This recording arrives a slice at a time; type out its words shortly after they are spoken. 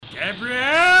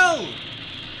Gabriel!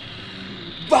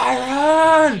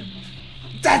 Byron!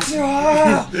 That's you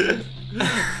are!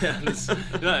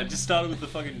 No, it just started with the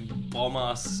fucking bomb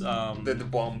ass. The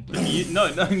bomb. The music.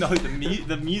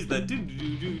 The music.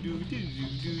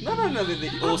 No.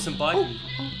 The awesome bike.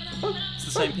 It's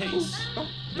the same piece.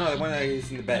 No, the one that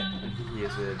is in the bed. And he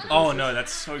is Oh no,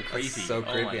 that's so creepy. That's so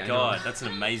creepy. Oh my god, that's an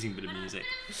amazing bit of music.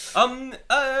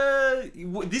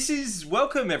 This is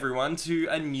welcome everyone to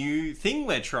a new thing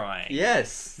we're trying.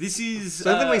 Yes. This is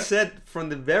something we said from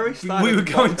the very start. We were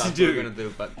going to do. We were going to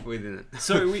do, but we didn't.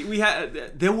 So we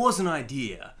had. There was an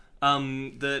idea.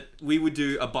 That we would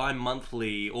do a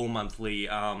bi-monthly or monthly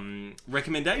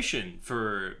recommendation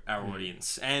for our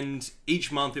audience, and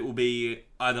each month it will be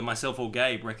either myself or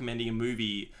Gabe recommending a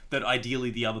movie that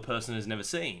ideally the other person has never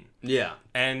seen. Yeah.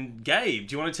 And Gabe,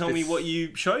 do you want to tell me what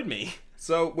you showed me?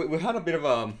 So we had a bit of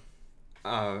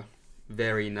a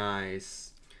very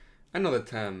nice. I know the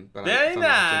term, but very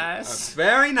nice.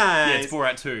 Very nice. Yeah, it's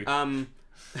Borat 2.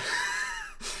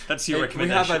 That's your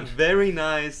recommendation. We have a very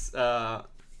nice.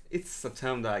 It's a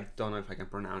term that I don't know if I can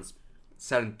pronounce.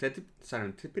 Serendipity,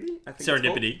 I think.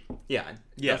 Serendipity. Yeah.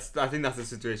 I think that's the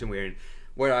situation we're in.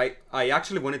 Where I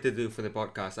actually wanted to do for the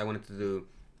podcast, I wanted to do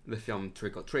the film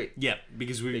Trick or Treat. Yeah,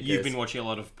 because you've been watching a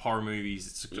lot of horror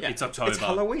movies. It's October. It's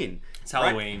Halloween. It's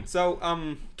Halloween. Right?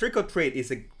 So Trick or Treat is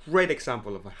a great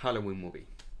example of a Halloween movie.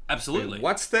 Absolutely. We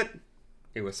watched it.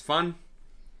 It was fun.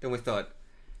 Then we thought,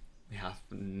 we have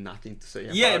nothing to say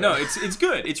about it. It's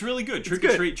good. It's really good. Trick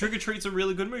or Treat's a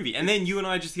really good movie. And then you and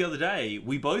I just the other day,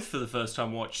 we both for the first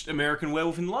time watched American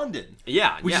Werewolf in London.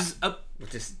 Which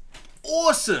is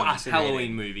awesome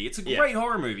Halloween movie. It's a great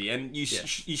horror movie. And you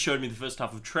showed me the first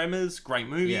half of Tremors, great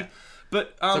movie. Yeah.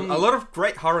 But so a lot of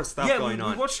great horror stuff going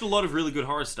on. We watched a lot of really good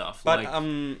horror stuff. But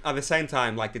at the same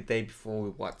time, like the day before we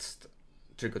watched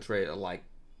Trick or Treat, or like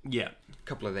a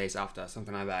couple of days after,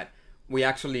 something like that, we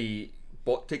actually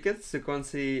bought tickets to go and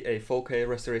see a 4K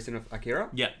restoration of Akira.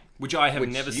 Yeah, which I have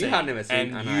never seen. You had never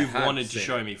seen, and you've wanted to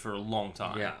show me for a long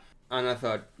time. Yeah, and I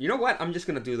thought, you know what? I'm just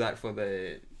gonna do that for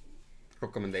the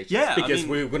recommendations. Yeah, because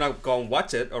we're gonna go and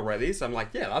watch it already. So I'm like,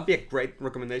 yeah, that'd be a great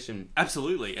recommendation.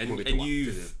 Absolutely, and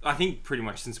you've, I think, pretty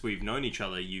much since we've known each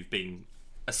other, you've been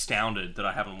astounded that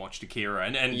I haven't watched Akira,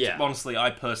 and honestly,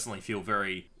 I personally feel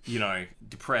very,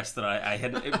 depressed that I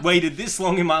had waited this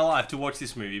long in my life to watch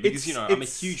this movie, because I'm a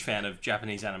huge fan of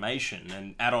Japanese animation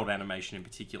and adult animation in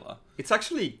particular. It's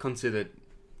actually considered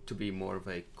to be more of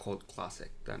a cult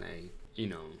classic than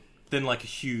than like a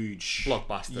huge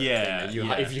blockbuster. Yeah,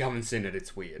 if you haven't seen it,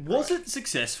 it's weird. Was it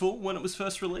successful when it was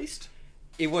first released?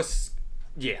 It was.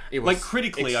 Yeah, it was. Like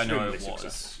critically, I know it was.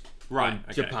 Successful. Right,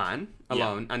 in Japan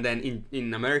alone, and then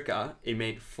in America, it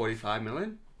made 45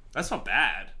 million. That's not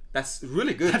bad. That's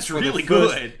really good. That's really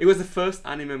good. It was the first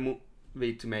anime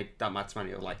movie to make that much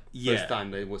money, or first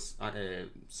time that it was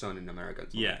shown in America.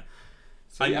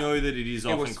 So, I know that it is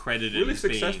often credited really as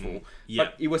successful,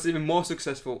 but it was even more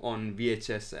successful on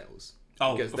VHS sales.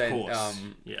 Oh, because of then, course.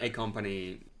 A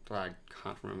company that I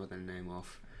can't remember the name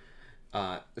of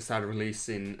started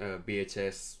releasing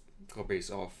VHS copies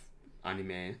of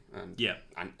anime and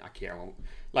Akira.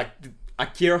 Like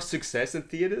Akira's success in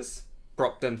theaters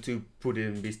brought them to put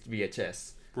in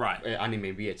VHS, right?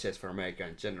 Anime VHS for America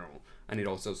in general, and it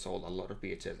also sold a lot of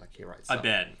VHS Akira itself.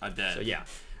 I bet. So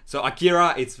so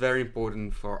Akira, it's very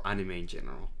important for anime in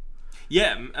general.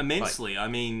 Yeah, immensely. I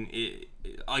mean,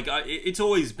 it's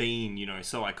always been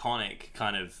so iconic,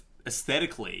 kind of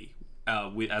aesthetically.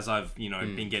 As I've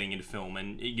been getting into film,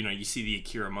 and you see the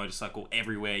Akira motorcycle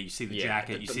everywhere. You see the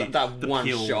jacket. You see that the one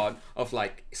pill. shot of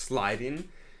like sliding.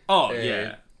 Oh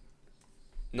yeah.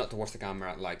 Not towards the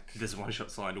camera, like there's one shot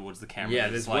sliding towards the camera. Yeah,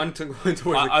 there's one towards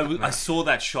the camera. I saw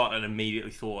that shot and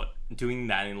immediately thought doing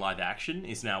that in live action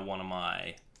is now one of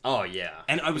my. Oh yeah.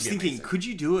 And I was thinking, could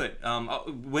you do it?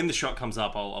 When the shot comes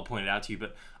up, I'll point it out to you.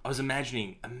 But I was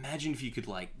imagine if you could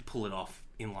like pull it off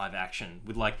in live action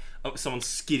with like someone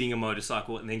skidding a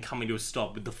motorcycle and then coming to a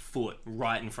stop with the foot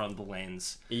right in front of the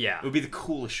lens. Yeah, it would be the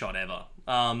coolest shot ever.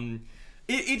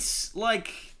 It's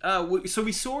like so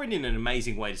we saw it in an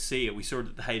amazing way to see it. We saw it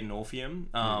at the Hayden Orpheum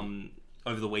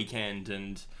over the weekend,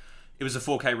 and it was a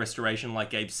 4K restoration,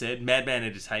 like Gabe said. Madman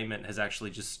Entertainment has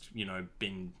actually just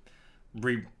been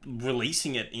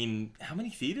releasing it in how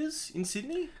many theaters in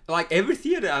Sydney? Like every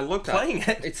theater I looked at,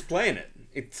 it's playing it.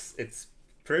 It's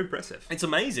very impressive. It's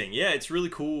amazing. Yeah, it's really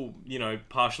cool,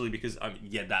 partially because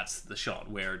that's the shot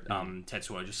where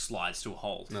Tetsuo just slides to a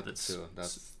halt. Not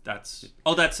that's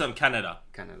Canada.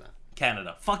 Canada.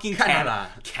 Canada. Fucking Canada.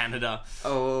 Canada.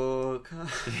 Oh,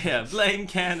 yeah, blame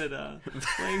Canada.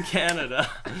 Blame Canada.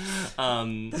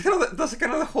 That's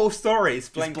kind of the whole story. It's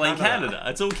blame Canada.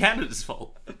 It's all Canada's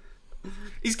fault.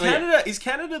 Is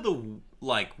Canada the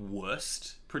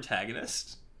worst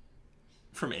protagonist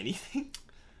from anything?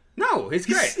 No, he's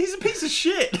great. He's a piece of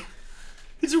shit.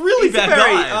 He's a really bad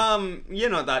guy. You're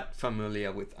not that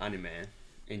familiar with anime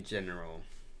in general.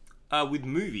 With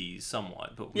movies,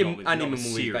 somewhat, but yeah, not with anime movies,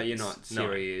 movies, but you're not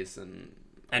series and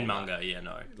manga. Yeah,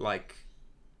 no. Like,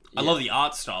 I love the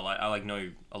art style. I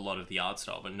know a lot of the art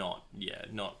style, but not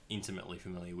intimately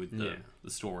familiar with the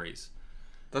stories.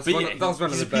 That's one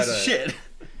of the better. Piece of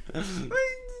shit.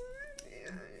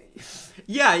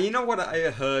 Yeah, you know what I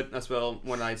heard as well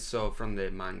when I saw from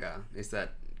the manga is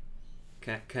that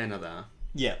Canada.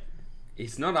 Yeah.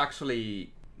 Is not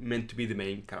actually meant to be the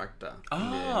main character.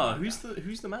 Who's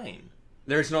the main?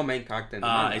 There is no main character in the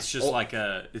manga. It's just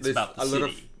it's about the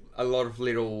city. A lot of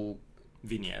little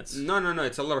vignettes. No,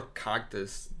 it's a lot of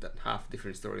characters that have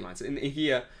different storylines. In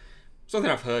here, something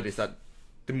I've heard is that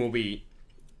the movie,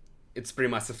 it's pretty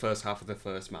much the first half of the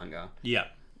first manga. Yeah.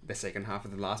 The second half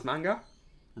of the last manga.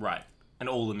 Right. And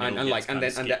all the middle and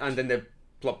then the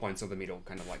plot points of the middle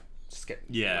kind of skip.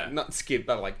 Yeah. Not skip,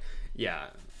 but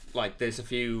there's a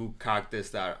few characters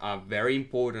that are very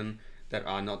important that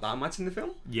are not that much in the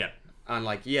film. Yeah.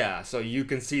 And so you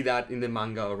can see that in the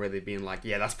manga already being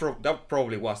that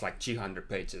probably was 200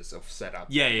 pages of setup.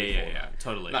 Yeah,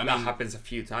 totally. That happens a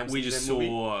few times. We just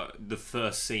saw the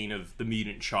first scene of the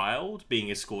mutant child being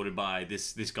escorted by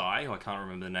this guy who I can't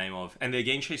remember the name of, and they're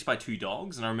getting chased by two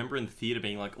dogs. And I remember in the theater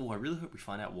being like, "Oh, I really hope we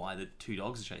find out why the two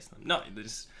dogs are chasing them." No, they're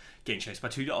just getting chased by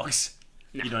two dogs.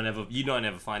 No. You don't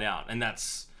ever find out, and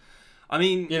that's. I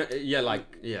mean,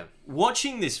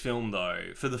 watching this film though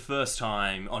for the first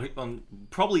time on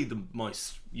probably the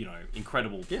most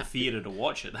incredible theater to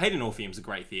watch it. The Hayden Orpheum's a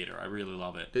great theater. I really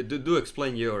love it. Do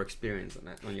explain your experience on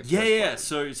that. On your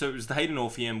So it was the Hayden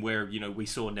Orpheum where we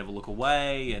saw Never Look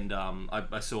Away, and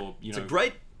I saw it's a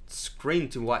great screen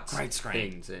to watch. Great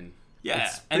screen. Things in.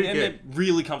 Yeah, and they're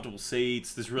really comfortable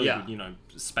seats. There's really good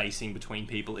spacing between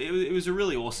people. It was a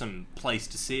really awesome place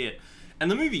to see it. And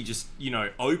the movie just,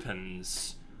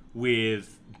 opens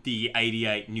with the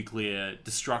 88 nuclear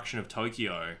destruction of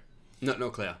Tokyo. Not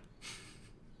nuclear.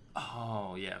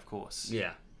 Oh, yeah, of course.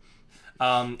 Yeah.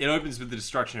 It opens with the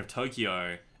destruction of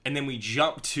Tokyo, and then we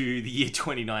jump to the year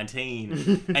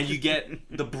 2019, and you get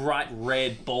the bright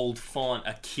red, bold font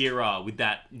Akira with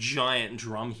that giant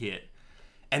drum hit.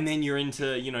 And then you're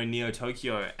into, Neo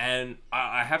Tokyo. And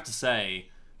I have to say,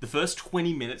 the first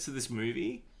 20 minutes of this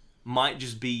movie might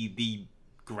just be the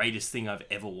greatest thing I've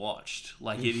ever watched.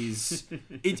 It is.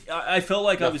 I felt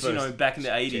like I was, back in the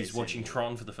 80s watching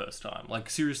Tron for the first time.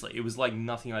 Seriously, it was like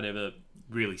nothing I'd ever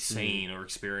really seen or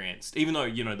experienced. Even though,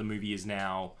 the movie is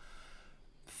now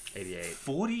 88.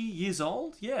 40 years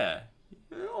old? Yeah.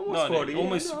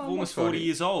 Almost 40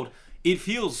 years old. It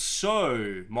feels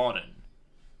so modern.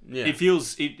 Yeah. It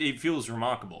feels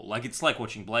remarkable. It's like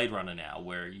watching Blade Runner now,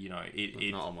 where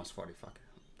it not almost 40, fuck.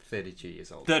 32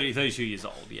 years old. 32 years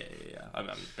old. Yeah. I'm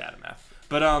bad at math,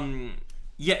 but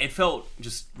it felt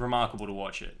just remarkable to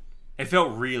watch it. It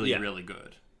felt really, really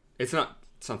good. It's not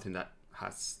something that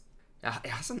it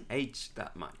hasn't aged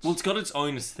that much. Well, it's got its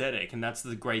own aesthetic, and that's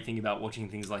the great thing about watching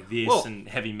things like this and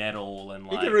heavy metal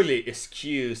and you can really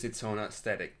excuse its own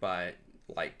aesthetic by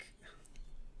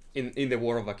in the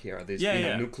War of Akira, there's been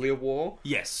a nuclear war.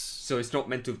 Yes. So it's not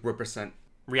meant to represent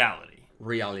reality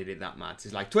that much.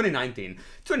 It's 2019.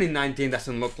 2019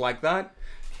 doesn't look like that.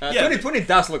 2020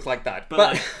 does look like that.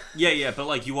 But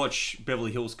but you watch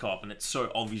Beverly Hills Cop and it's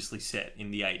so obviously set in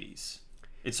the 80s.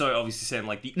 It's so obviously set in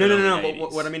the early 80s.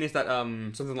 But what I mean is that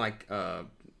something like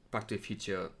Back to the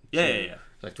Future.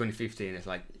 2015 is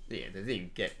they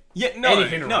didn't get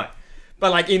anything right.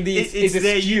 But in these, it's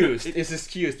excused. It's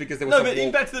excused because there was no. But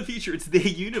in Back to the Future, it's their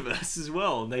universe as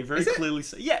well. And they very clearly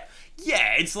say,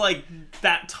 it's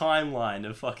that timeline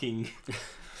of fucking,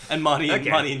 and Marty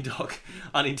and Doc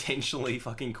unintentionally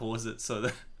fucking cause it so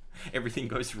that everything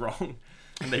goes wrong,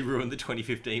 and they ruin the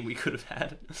 2015 we could have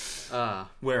had.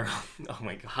 Where oh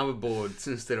my god, hoverboards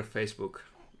instead of Facebook.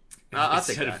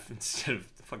 Instead of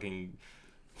fucking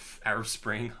Arab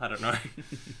Spring, I don't know.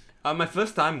 My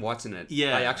first time watching it,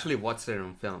 I actually watched it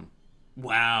on film.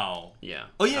 Wow. Yeah.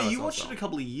 Oh yeah, you watched it a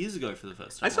couple of years ago for the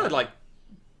first time. I saw it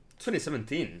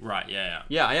 2017. Right, yeah.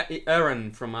 Yeah,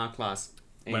 Aaron from our class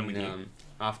went with you.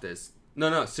 Afters.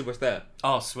 No, she was there.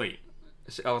 Oh, sweet.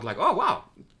 I was like, oh wow.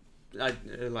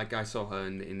 I saw her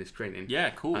in the screening.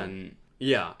 Yeah, cool. And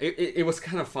Yeah, it was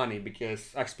kind of funny because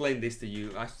I explained this to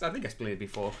you. I think I explained it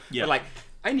before. Yeah. But like,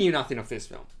 I knew nothing of this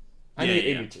film. I knew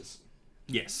images.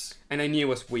 Yes. And I knew it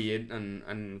was weird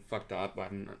and fucked up,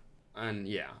 and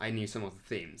yeah, I knew some of the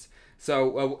themes.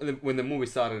 So when the movie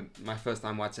started, my first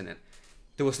time watching it,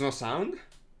 there was no sound.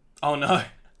 Oh no.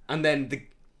 And then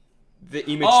the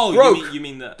image broke. You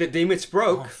mean the image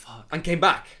broke and came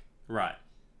back. Right.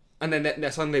 And then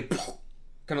there suddenly,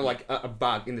 kind of like a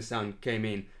bug in the sound came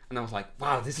in. And I was like,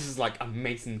 wow, this is like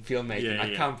amazing filmmaking.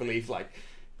 I can't believe like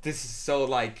this is so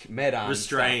like meta.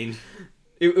 Restrained.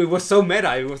 It was so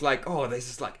meta. It was like, oh, this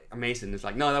is like amazing. It's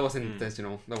like, no, that wasn't this,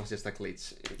 that was just a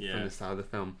glitch from the start of the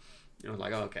film. It was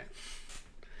like, oh, okay.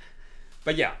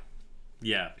 But yeah.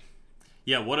 Yeah.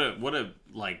 Yeah, what a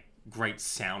like great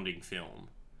sounding film.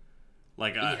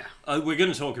 Like we're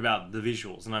going to talk about the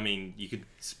visuals, and I mean, you could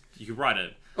write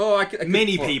it.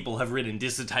 Many people have written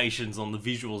dissertations on the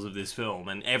visuals of this film,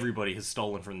 and everybody has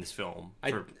stolen from this film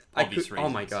for obvious reasons. Oh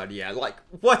my god, yeah. Like,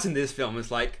 watching this film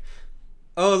is like,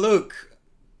 oh, look,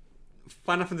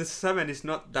 Final Fantasy VII is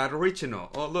not that original.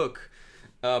 Oh, look,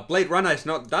 Blade Runner is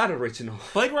not that original.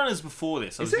 Blade Runner's before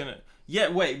this. Yeah,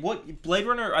 wait, what? Blade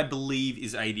Runner, I believe,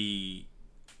 is 82,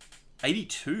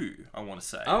 I want to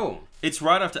say. Oh. It's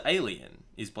right after Alien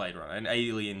is Blade Runner, and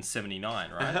Alien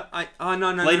 79, right?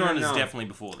 No. Blade Runner is definitely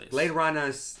before this. Blade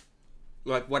Runner's,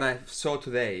 like what I saw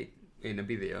today in a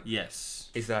video. Yes.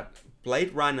 Is that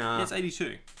Blade Runner... Yeah, it's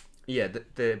 82. Yeah,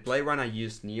 the Blade Runner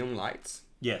used neon lights.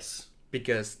 Yes.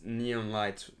 Because neon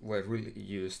lights were really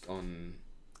used on...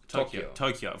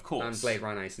 Tokyo, of course. And Blade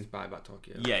Runner is inspired by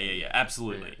Tokyo. Yeah,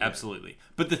 absolutely.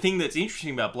 But the thing that's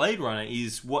interesting about Blade Runner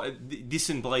is this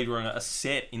and Blade Runner are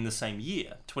set in the same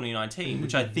year, 2019,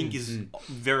 which I think is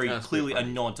very clearly a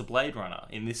nod to Blade Runner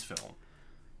in this film.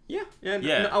 Yeah.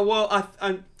 No, well,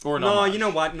 or no, you know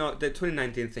what? No, the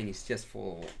 2019 thing is just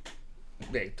for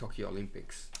the Tokyo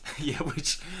Olympics. Yeah,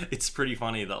 which it's pretty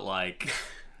funny that like.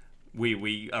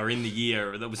 We are in the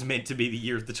year that was meant to be the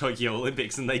year of the Tokyo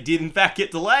Olympics, and they did in fact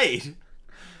get delayed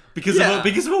because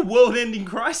of a world-ending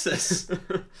crisis.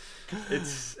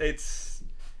 It's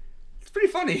pretty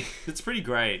funny. It's pretty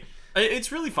great.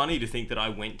 It's really funny to think that I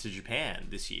went to Japan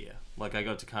this year. Like I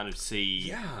got to kind of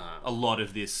see a lot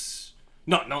of this.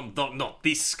 Not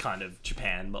this kind of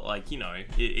Japan, but like,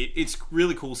 it's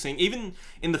really cool seeing. Even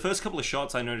in the first couple of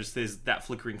shots, I noticed there's that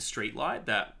flickering street light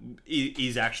that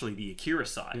is actually the Akira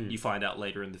site. You find out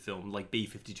later in the film, like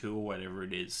B-52 or whatever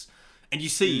it is. And you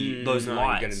see those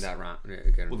lights. You're getting that right.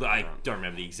 I don't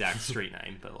remember the exact street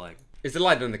name, but like... It's the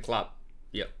light in the club.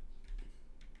 Yep.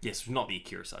 Yes, not the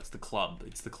Akira site, it's the club.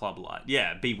 It's the club light.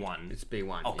 Yeah, B1. It's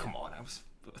B1. Oh, come on. I was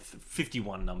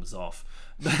 51 numbers off.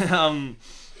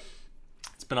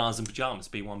 It's Bananas and Pajamas,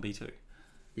 B1, B2.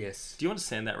 Yes. Do you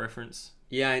understand that reference?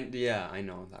 Yeah, I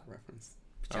know that reference.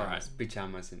 Pajamas, all right.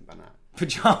 Pajamas and banana.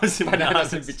 Pajamas and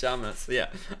bananas and pajamas. Yeah,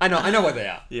 I know what they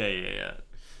are. Yeah.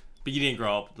 But you didn't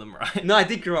grow up with them, right? No, I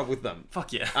did grow up with them.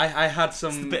 Fuck yeah. I had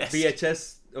some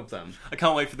VHS of them. I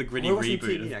can't wait for the gritty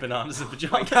reboot of Bananas and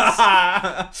Pajamas.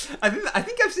 I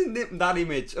think I've seen that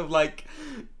image of like.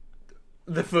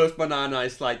 The first banana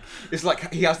is like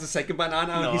he has the second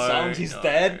banana and his arms, he's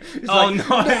dead. It's no!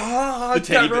 The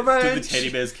the teddy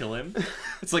bears kill him?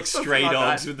 It's like stray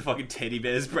dogs with the fucking teddy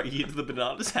bears breaking into the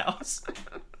banana's house.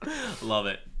 Love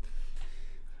it.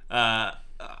 I've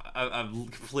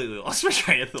completely lost my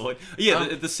train of thought.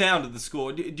 Yeah, the sound of the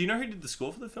score. Do you know who did the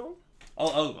score for the film?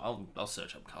 I'll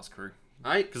search up cast crew.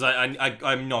 Because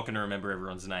I'm not going to remember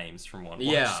everyone's names from one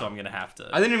watch, so I'm going to have to.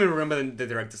 I didn't even remember the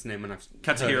director's name when I've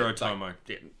Katsuhiro Otomo.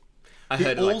 I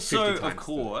heard it like 50 times. Also, of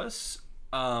course,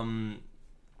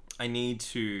 I need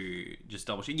to just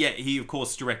double check. Yeah, he of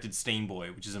course directed Steam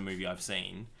Boy, which is a movie I've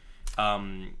seen.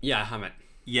 Yeah, I haven't.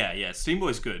 Yeah, Steam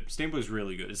Boy's good. Steam Boy's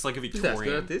really good. It's like a Victorian. Is that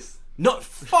good at this? No,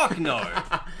 fuck no.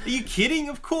 Are you kidding?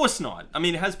 Of course not. I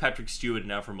mean, it has Patrick Stewart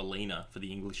and Alfred Molina for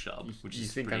the English sub, which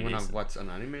is pretty I'm gonna watch an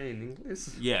anime in English?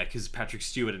 Yeah, because Patrick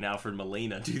Stewart and Alfred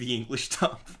Molina do the English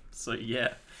dub. So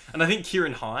yeah, and I think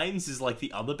Kieran Hines is like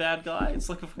the other bad guy. It's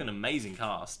like a fucking amazing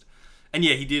cast. And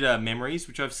yeah, he did Memories,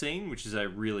 which I've seen, which is a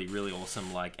really, really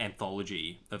awesome like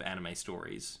anthology of anime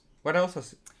stories. What else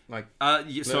is like? Let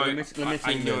me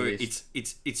I know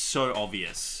it's so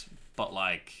obvious, but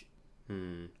like.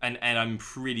 And I'm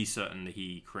pretty certain that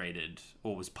he created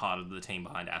or was part of the team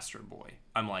behind Astro Boy.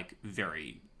 I'm like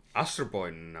very... Astro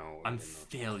Boy, no. I'm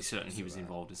fairly certain he was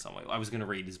involved in some way. I was going to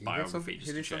read his biography just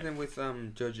to check. He did something with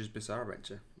JoJo's Bizarre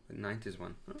Adventure, the 90s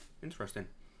one. Oh, interesting.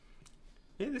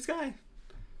 Yeah, this guy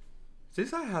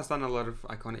has done a lot of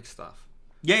iconic stuff.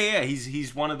 Yeah,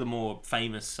 he's one of the more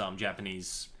famous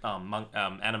Japanese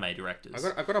anime directors.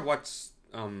 I gotta watch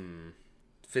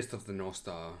Fist of the North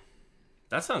Star.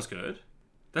 That sounds good.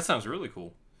 That sounds really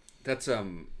cool. That's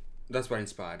what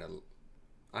inspired.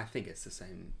 I think it's the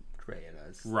same creator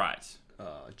as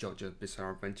JoJo's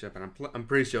Bizarre Adventure, but I'm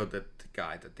pretty sure that the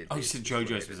guy that did. Oh, you said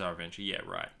JoJo's Bizarre Adventure. Yeah,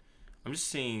 right. I'm just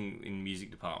seeing in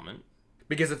music department.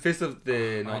 Because the Fist of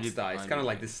the North Star, it's kind of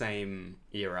like the same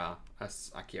era as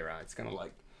Akira. It's kind of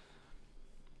like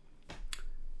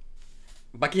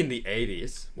back in the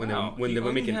 80s when they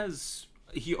were making.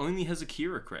 He only has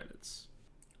Akira credits.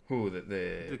 Who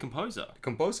the composer?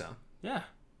 Composer. Yeah,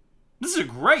 this is a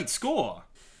great score.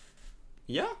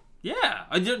 Yeah. Yeah,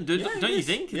 don't you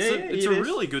think? It's a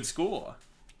really good score.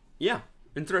 Yeah,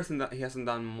 interesting that he hasn't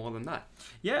done more than that.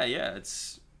 Yeah,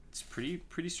 it's pretty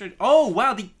strange. Oh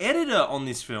wow, the editor on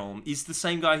this film is the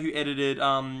same guy who edited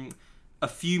a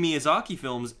few Miyazaki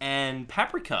films and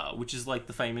Paprika, which is like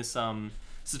the famous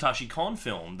Satoshi Kon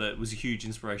film that was a huge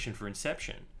inspiration for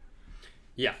Inception.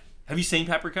 Yeah. Have you seen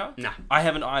Paprika? Nah. I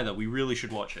haven't either. We really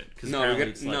should watch it. We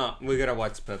gotta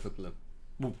watch Perfect Blue.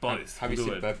 Well, both. Have you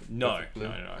seen Perfect Blue? No.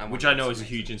 Which I know is a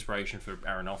huge inspiration for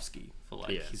Aronofsky for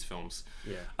his films.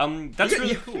 Yeah. That's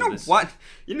really cool. You know what?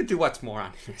 You need to watch more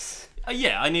animes.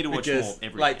 Yeah, I need to watch more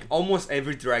everything. Like almost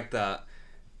every director,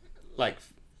 like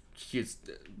he's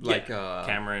like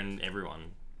Cameron,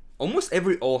 everyone. Almost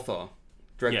every author,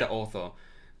 author,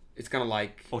 it's kind of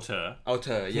like auteur.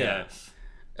 Yeah.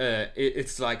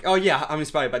 It's like, oh yeah, I'm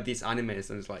inspired by these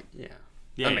animes, and it's like,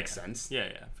 that makes sense.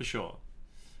 Yeah, for sure.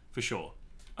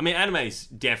 I mean, anime is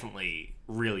definitely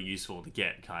really useful to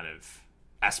get kind of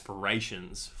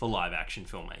aspirations for live action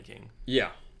filmmaking. Yeah,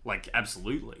 like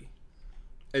absolutely.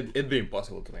 It'd be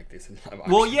impossible to make this in live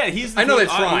action. Well, yeah, here's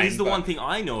the one thing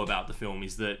I know about the film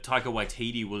is that Taika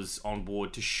Waititi was on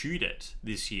board to shoot it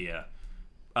this year.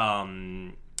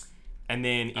 And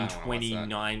then in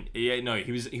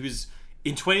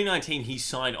 2019 he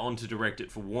signed on to direct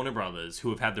it for Warner Brothers, who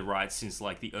have had the rights since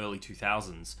like the early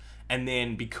 2000s. And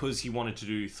then because he wanted to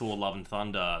do Thor: Love and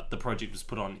Thunder, the project was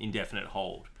put on indefinite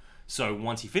hold. So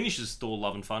once he finishes Thor: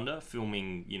 Love and Thunder,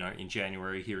 filming, in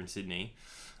January here in Sydney.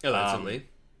 Allegedly.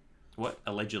 What?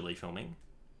 Allegedly filming?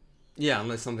 Yeah,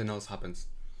 unless something else happens.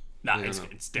 Nah,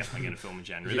 it's definitely going to film in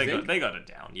January. They got it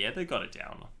down. Yeah, they got it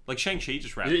down. Like Shang-Chi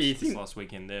just wrapped this last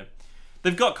weekend there.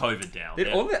 They've got COVID down. Did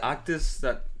all the actors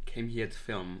that came here to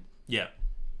film... Yeah.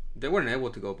 They weren't able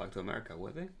to go back to America,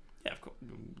 were they? Yeah, of course.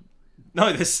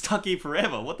 No, they're stuck here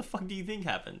forever. What the fuck do you think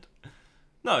happened?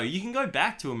 No, you can go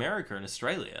back to America and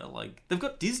Australia. Like, they've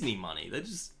got Disney money. They're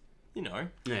just,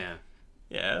 Yeah.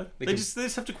 Yeah. They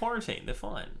just have to quarantine. They're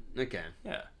fine. Okay.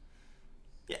 Yeah.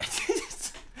 Yeah.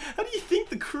 How do you think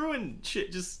the crew and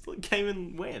shit just came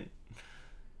and went?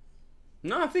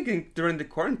 No, I think during the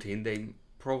quarantine they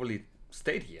probably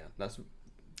stayed here. That's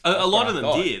a lot of them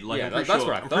did. Like, I'm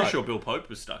pretty sure Bill Pope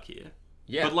was stuck here.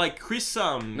 Yeah. But like Chris,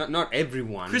 not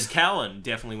everyone. Chris Cowan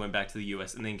definitely went back to the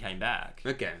US and then came back.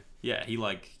 Okay. Yeah, he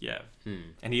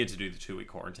and he had to do the 2-week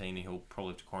quarantine. And he'll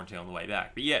probably have to quarantine on the way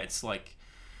back. But yeah, it's like,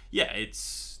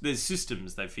 there's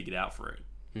systems they've figured out for it.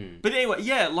 But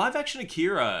anyway, live action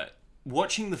Akira,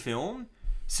 watching the film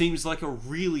seems like a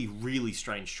really, really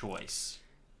strange choice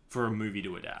for a movie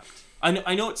to adapt.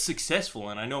 I know it's successful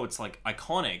and I know it's like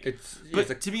iconic.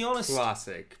 But to be honest,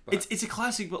 classic. But it's a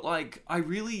classic, but like I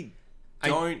really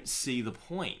don't see the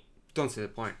point. Don't see the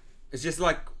point. It's just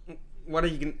like, what are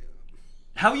you gonna?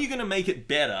 How are you gonna make it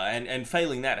better? And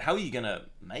failing that, how are you gonna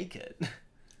make it?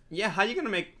 Yeah, how are you gonna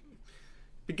make?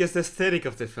 Because the aesthetic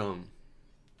of the film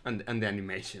and the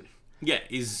animation,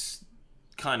 is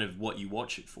kind of what you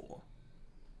watch it for.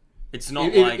 It's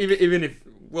not even if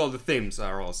the themes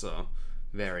are also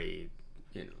very,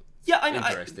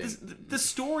 interesting. The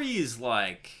story is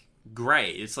like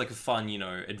great. It's like a fun,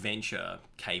 adventure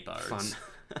caper. Fun.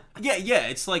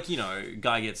 It's like,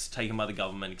 guy gets taken by the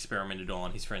government, experimented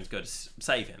on, his friends go to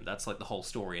save him. That's like the whole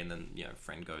story, and then,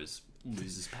 friend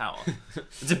loses power.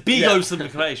 It's a big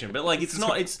oversimplification, but like it's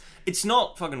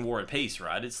not fucking War and Peace,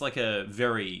 right? It's like a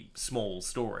very small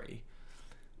story.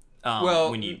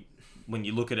 When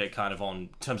you look at it kind of on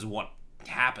terms of what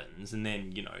happens, and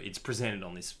then it's presented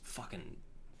on this fucking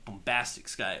bombastic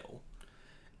scale.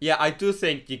 Yeah, I do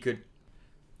think you could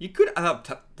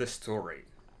adapt the story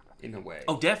in a way.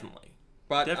 Oh, definitely.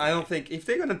 But I don't think if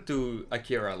they're gonna do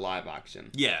Akira live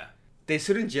action, they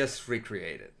shouldn't just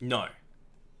recreate it. No,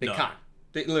 they can't.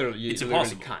 They literally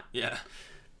can't. Yeah,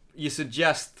 you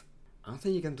suggest. I don't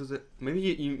think you can do that.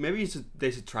 Maybe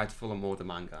they should try to follow more the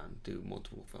manga and do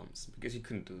multiple films, because you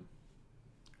couldn't do.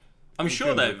 I'm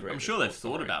sure they've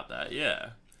thought about that. Yeah.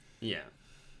 Yeah.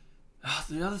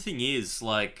 The other thing is,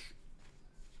 like,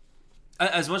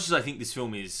 as much as I think this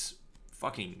film is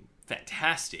fucking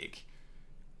fantastic,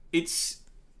 it's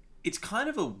kind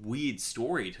of a weird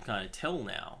story to kind of tell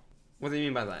now. What do you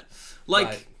mean by that?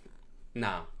 Like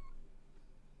now.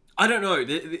 I don't know.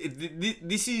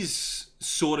 This is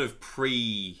sort of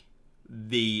pre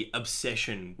the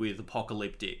obsession with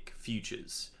apocalyptic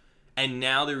futures. And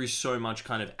now there is so much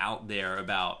kind of out there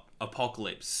about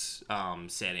apocalypse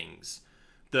settings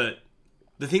that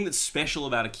the thing that's special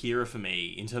about Akira for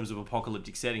me in terms of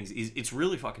apocalyptic settings is it's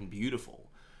really fucking beautiful.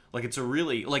 Like, it's a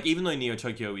really... Like, even though Neo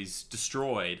Tokyo is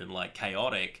destroyed and, like,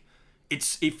 chaotic, it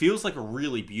feels like a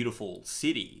really beautiful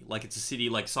city. Like, it's a city...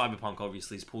 Like, Cyberpunk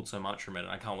obviously has pulled so much from it, and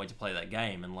I can't wait to play that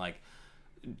game. And, like...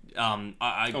 oh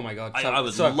my god. I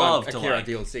would love to, Akira like...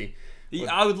 DLC.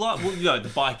 I would love... Well, you know, the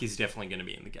bike is definitely going to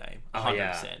be in the game. 100%. Oh,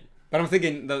 yeah. But I'm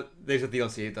thinking that there's a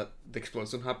DLC that the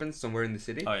explosion happens somewhere in the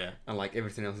city. Oh, yeah. And, like,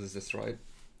 everything else is destroyed.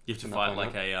 You have to fight,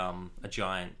 like, a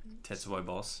giant Tetsuo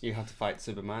boss. You have to fight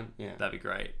Superman, yeah. That'd be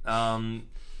great.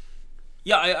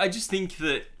 Yeah, I just think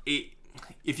that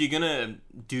if you're going to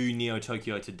do Neo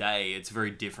Tokyo today, it's very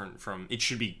different from... It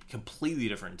should be completely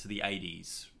different to the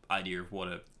 80s idea of what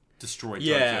a destroyed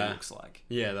Tokyo looks like.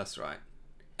 Yeah, that's right.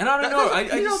 And I don't know.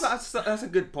 That's a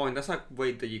good point. That's a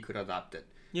way that you could adapt it.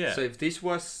 Yeah. So if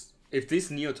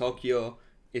this Neo Tokyo,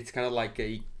 it's kind of like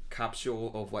a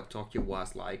capsule of what Tokyo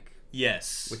was like.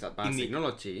 Yes. With advanced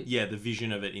technology. Yeah, the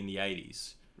vision of it in the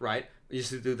 80s. Right? You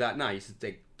should do that now. You should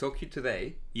take Tokyo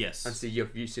today. Yes. And see your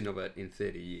vision of it in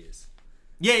 30 years.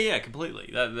 Yeah, completely.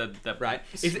 That right.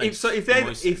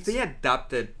 If they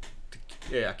adapted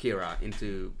Akira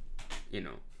into,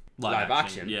 live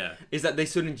action, is that they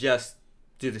shouldn't just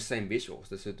do the same visuals.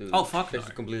 They should do. Oh fuck! They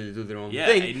should completely do their own thing. Yeah,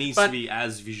 it needs to be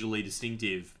as visually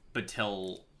distinctive, but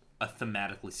tell a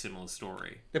thematically similar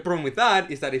story. The problem with that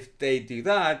is that if they do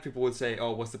that, people would say,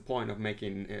 "Oh, what's the point of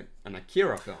making an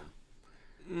Akira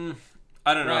film?"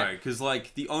 I don't know, because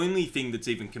like the only thing that's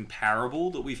even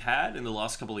comparable that we've had in the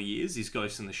last couple of years is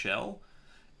Ghost in the Shell,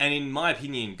 and in my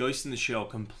opinion, Ghost in the Shell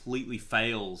completely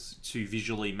fails to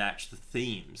visually match the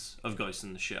themes of Ghost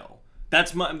in the Shell.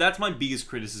 That's my biggest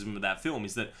criticism of that film,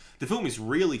 is that the film is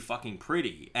really fucking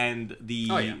pretty, and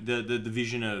the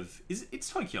vision of it's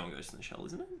Tokyo and Ghost in the Shell,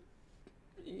 isn't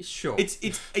it? Sure.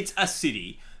 It's a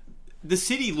city. The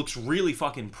city looks really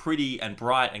fucking pretty and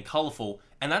bright and colourful,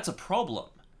 and that's a problem.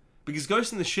 Because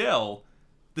Ghost in the Shell,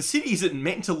 the city isn't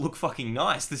meant to look fucking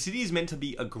nice. The city is meant to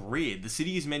be a grid. The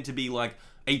city is meant to be like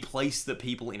a place that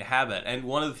people inhabit. And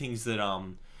one of the things that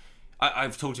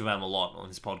I've talked about him a lot on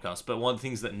this podcast, but one of the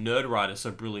things that Nerdwriter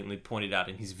so brilliantly pointed out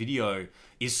in his video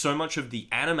is so much of the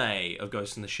anime of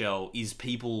Ghost in the Shell is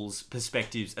people's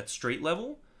perspectives at street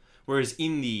level. Whereas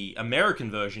in the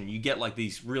American version, you get like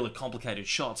these really complicated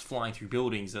shots flying through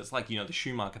buildings. That's like, the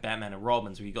Schumacher Batman and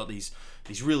Robins, where you got these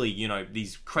really,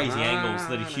 these crazy angles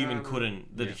that a human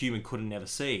couldn't never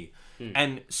see.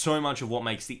 And so much of what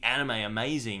makes the anime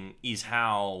amazing is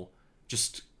how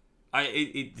just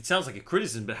it sounds like a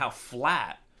criticism, but how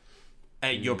flat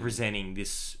you're presenting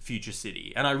this future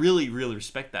city. And I really, really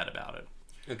respect that about it.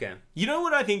 Okay. You know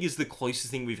what I think is the closest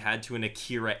thing we've had to an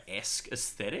Akira-esque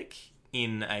aesthetic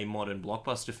in a modern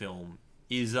blockbuster film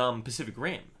is Pacific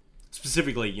Rim.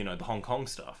 Specifically, the Hong Kong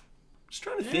stuff. Just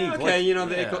trying to think. Okay,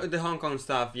 the Hong Kong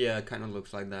stuff, kind of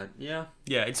looks like that. Yeah.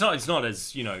 Yeah, it's not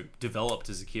as, developed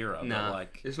as Akira. No, but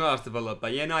like, it's not as developed,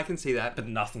 but I can see that. But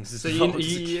nothing's as so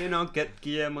developed get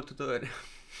Guillermo to do it.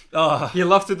 Oh. He'd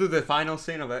love to do the final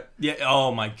scene of it. Yeah,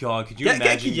 oh my god, could you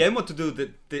imagine? Get Guillermo to do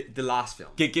the last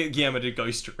film. Get Guillermo to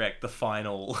ghost direct the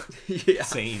final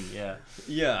scene, yeah.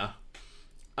 Yeah.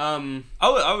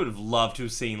 I would have loved to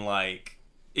have seen, like,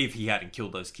 if he hadn't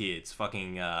killed those kids,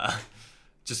 fucking,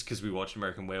 just because we watched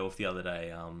American Werewolf the other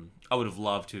day, I would have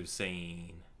loved to have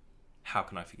seen, how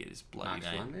can I forget his bloody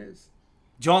name?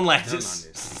 John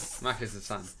Landis. Max is his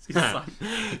son.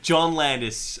 John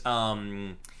Landis,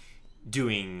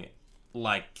 doing,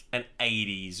 like, an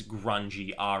 80s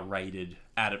grungy R-rated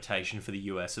adaptation for the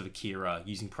US of Akira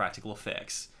using practical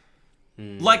effects.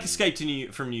 Like Escape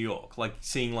from New York, like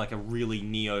seeing like a really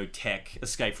neo-tech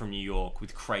Escape from New York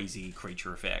with crazy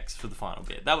creature effects for the final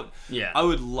bit. I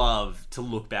would love to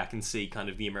look back and see kind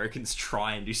of the Americans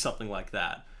try and do something like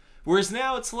that. Whereas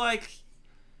now it's like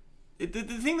the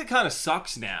thing that kind of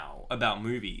sucks now about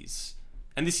movies,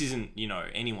 and this isn't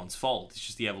anyone's fault, it's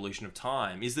just the evolution of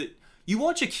time, is that you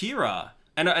watch Akira,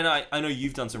 and I know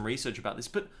you've done some research about this,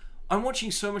 but I'm watching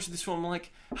so much of this film, I'm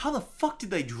like, how the fuck did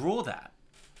they draw that?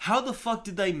 How the fuck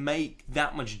did they make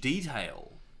that much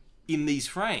detail in these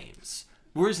frames?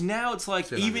 Whereas now it's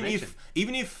like, even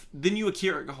if the new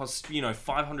Akira cost,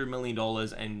 $500 million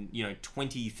and,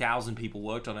 20,000 people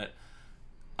worked on it,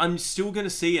 I'm still going to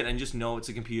see it and just know it's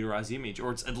a computerized image,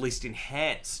 or it's at least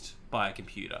enhanced by a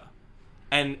computer.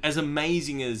 And as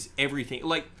amazing as everything...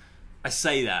 Like, I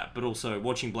say that, but also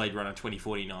watching Blade Runner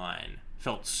 2049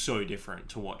 felt so different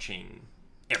to watching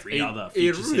every other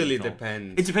feature film. It really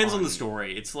depends. It depends on the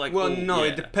story. It's like... Well, no,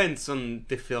 it depends on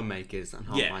the filmmakers and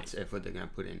how much effort they're going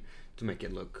to put in to make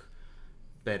it look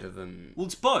better than... Well,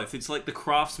 it's both. It's like the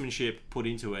craftsmanship put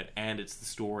into it, and it's the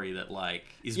story that, like,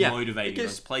 is motivating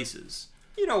those places.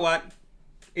 You know what?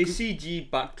 A CG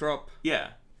backdrop... Yeah.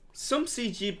 Some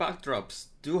CG backdrops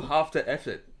do have the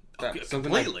effort that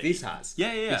something like this has.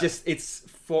 Yeah. It's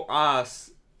for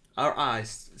us, our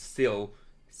eyes still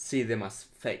see them as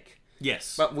fake.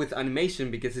 Yes. But with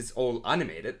animation, because it's all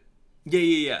animated...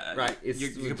 Yeah. Right.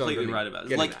 You're completely right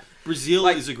about it. Like, Brazil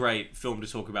is a great film to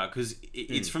talk about because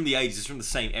it's from the 80s. It's from the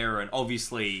same era. And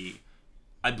obviously,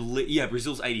 I believe...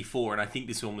 Brazil's 84. And I think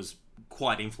this film was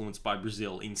quite influenced by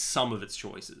Brazil in some of its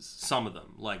choices. Some of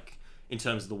them. Like, in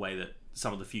terms of the way that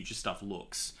some of the future stuff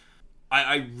looks.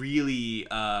 I really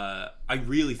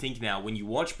think now, when you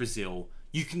watch Brazil...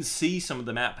 You can see some of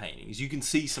the matte paintings. You can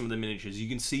see some of the miniatures. You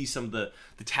can see some of the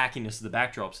tackiness of the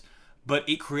backdrops. But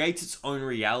it creates its own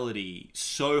reality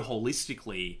so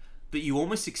holistically that you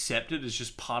almost accept it as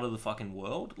just part of the fucking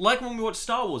world. Like when we watch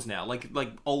Star Wars now, like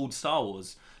old Star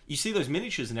Wars. You see those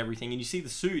miniatures and everything, and you see the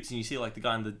suits, and you see like the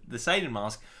guy in the Satan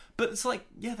mask. But it's like,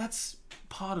 yeah, that's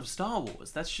part of Star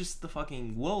Wars. That's just the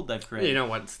fucking world they've created. You know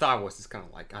what? Star Wars is kind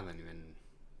of like, I don't even...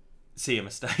 See a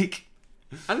mistake?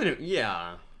 I don't even...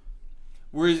 Yeah...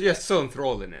 Whereas you're so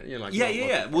enthralled in it. You're like,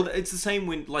 yeah. Well, it's the same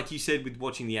when, like you said, with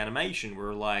watching the animation,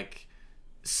 where like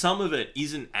some of it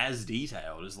isn't as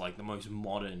detailed as like the most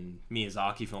modern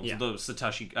Miyazaki films, the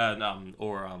Satoshi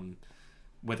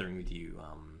Weathering with You.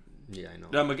 Yeah, I know.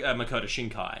 Makoto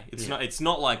Shinkai. It's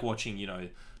not like watching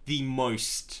the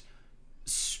most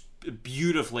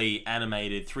beautifully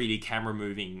animated 3D camera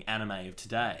moving anime of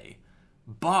today,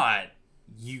 but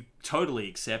you totally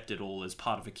accept it all as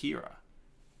part of Akira.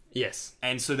 Yes.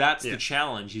 And so that's the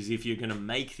challenge, is if you're going to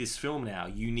make this film now,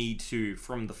 you need to,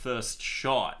 from the first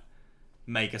shot,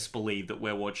 make us believe that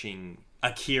we're watching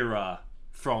Akira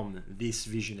from this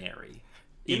visionary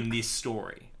in this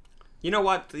story. You know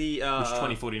what? Which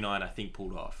 2049, I think,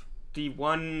 pulled off. The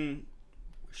one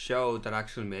show that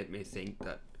actually made me think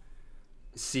that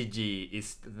CG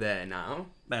is there now.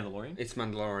 Mandalorian? It's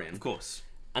Mandalorian. Of course.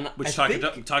 And which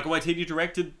Taika Waititi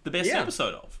directed the best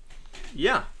episode of.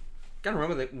 Yeah. Can't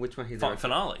remember which one he did.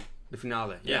 Finale. The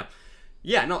finale.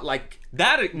 Yeah, not like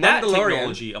that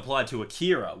technology applied to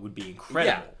Akira would be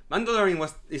incredible. Yeah,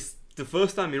 Mandalorian is the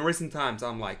first time in recent times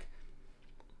I'm like,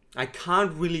 I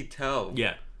can't really tell.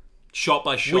 Yeah, shot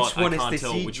by shot, which one I can't is the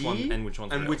tell CG which one and which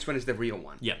one's and real. which one is the real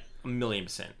one. Yeah,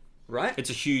 1,000,000%. Right? It's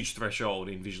a huge threshold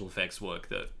in visual effects work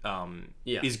that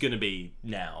is going to be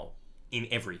now in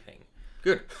everything.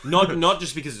 Good. Not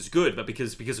just because it's good, but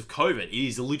because of COVID, it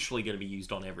is literally going to be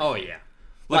used on everything. Oh yeah.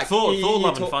 Like Thor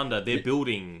Love and Thunder, they're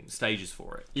building stages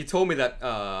for it. You told me that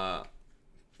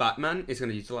Batman is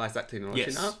going to utilize that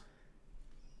technology now.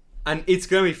 And it's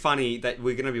going to be funny that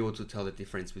we're going to be able to tell the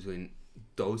difference between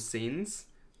those scenes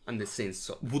and the scenes.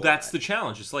 Well, that's the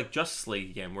challenge. It's like Justice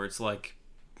League again, where it's like,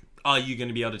 are you going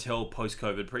to be able to tell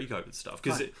post-COVID, pre-COVID stuff?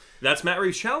 Because that's Matt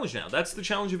Reeves' challenge now. That's the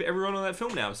challenge of everyone on that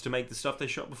film now, is to make the stuff they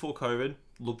shot before COVID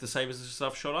look the same as the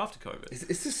stuff shot after COVID.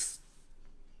 Is this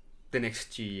the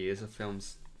next 2 years of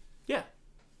films? Yeah.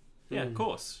 Yeah, of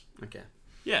course. Okay.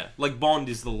 Yeah, like Bond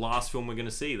is the last film we're going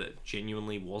to see that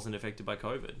genuinely wasn't affected by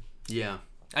COVID. Yeah.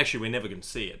 Actually, we're never going to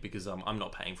see it because I'm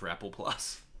not paying for Apple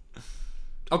Plus.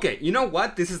 Okay, you know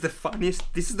what? This is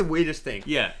the weirdest thing.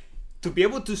 Yeah. To be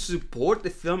able to support the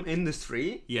film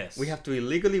industry, yes, we have to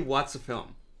illegally watch the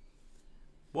film.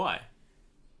 Why?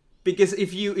 Because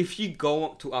if you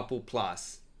go to Apple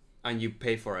Plus and you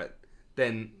pay for it,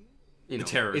 then the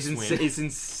terrorists win. It's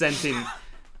incenting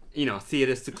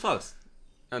theaters to close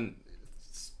and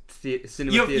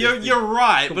cinema theaters. You're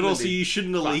right, but also you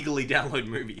shouldn't illegally download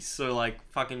movies. So I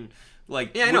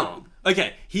know.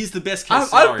 Okay, here's the best case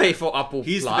scenario. I'll pay for Apple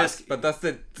Plus. The best, but that's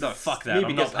the no. Fuck that.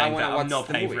 I'm not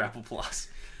paying for Apple Plus.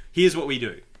 Here's what we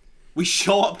do: we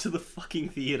show up to the fucking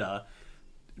theater,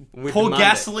 pour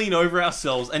gasoline over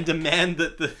ourselves, and demand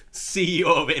that the CEO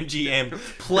of MGM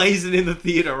plays it in the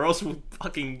theater, or else we'll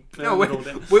fucking burn it all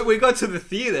down. We go to the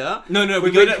theater. No.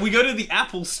 We go to the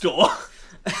Apple store.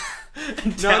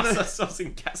 And douse ourselves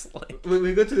in gasoline.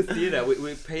 We go to the theater.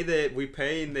 We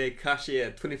pay in the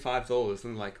cashier $25,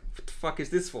 and like, what the fuck is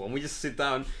this for? And we just sit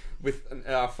down with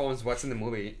our phones watching the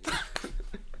movie.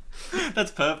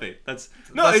 That's perfect. It's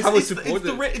how we the support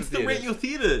rent your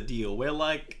theater deal. Where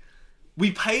like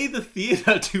We pay the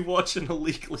theatre to watch an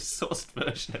illegally sourced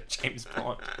version of James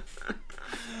Bond.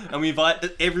 And we invite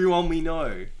everyone we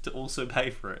know to also pay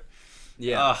for it.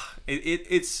 Yeah.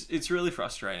 It's really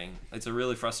frustrating. It's a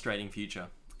really frustrating future.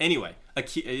 Anyway,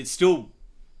 it's still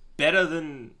better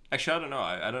than... Actually, I don't know.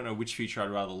 I don't know which future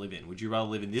I'd rather live in. Would you rather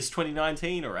live in this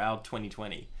 2019 or our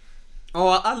 2020?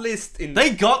 Oh, at least in... They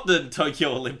got the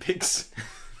Tokyo Olympics.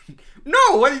 No,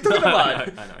 what are you talking about?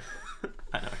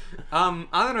 I know.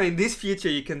 I don't know. In this future,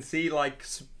 you can see like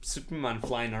Superman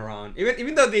flying around.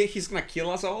 Even though he's gonna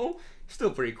kill us all, still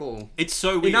pretty cool. It's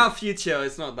so weird. In our future,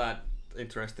 it's not that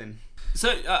interesting.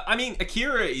 So, I mean,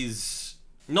 Akira is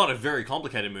not a very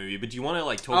complicated movie, but do you want to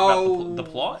like talk about the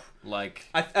plot? Like,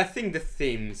 I think the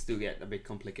themes do get a bit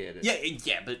complicated.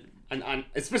 Yeah, but and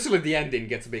especially the ending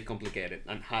gets a bit complicated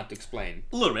and hard to explain.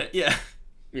 A little bit, yeah.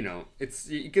 You know,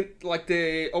 you can like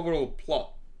the overall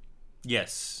plot.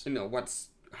 Yes. You know what's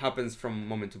happens from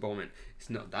moment to moment. It's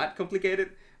not that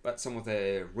complicated, but some of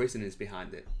the reasonings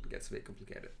behind it gets a bit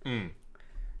complicated.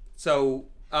 So,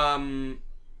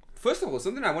 first of all,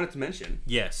 something I wanted to mention.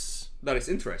 Yes. That is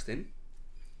interesting.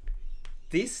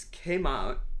 This came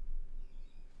out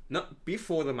not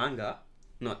before the manga,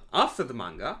 not after the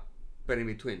manga, but in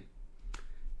between.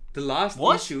 The last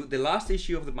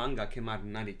issue of the manga came out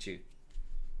in 92.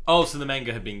 Oh, so the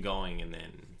manga had been going and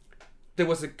then... There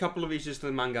was a couple of issues to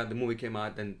the manga, the movie came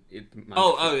out, then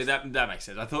that makes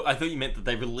sense. I thought you meant that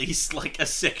they released like a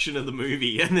section of the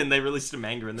movie and then they released a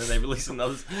manga and then they released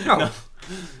another...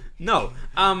 No.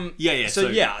 Yeah.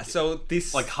 So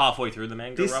this... Like halfway through the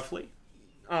manga, roughly?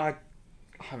 I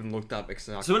haven't looked up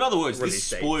exactly. So in other words, this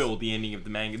spoiled the ending of the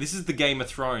manga. This is the Game of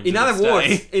Thrones. In other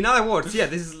words, yeah,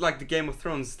 this is like the Game of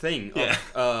Thrones thing.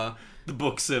 Yeah. The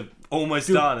books are almost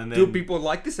done and then... Do people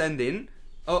like this ending?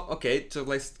 Oh, okay, so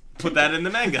let's... Put that in the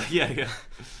manga, yeah.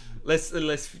 Let's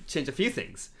change a few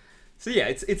things. So yeah,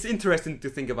 it's interesting to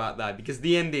think about that because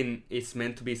the ending is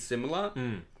meant to be similar.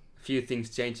 A few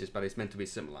things changes, but it's meant to be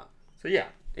similar. So yeah,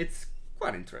 it's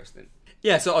quite interesting.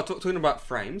 Yeah, so talking about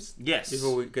frames. Yes.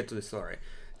 Before we get to the story,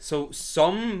 so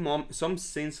some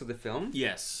scenes of the film.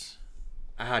 Yes.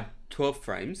 I had 12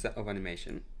 frames of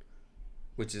animation,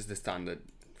 which is the standard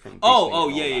from.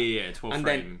 Disney yeah.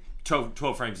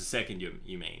 12 frames a second.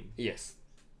 You mean? Yes.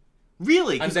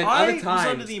 Really? And then other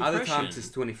times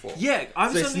it's 24. Yeah, I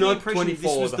was under the impression this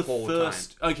was the whole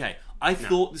first... Time. Okay, I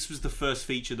thought this was the first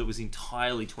feature that was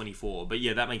entirely 24. But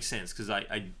yeah, that makes sense, because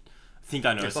I think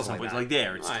I noticed at some point. Like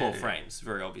there, it's 12 frames,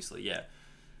 very obviously, yeah.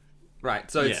 Right,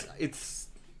 so it's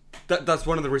that's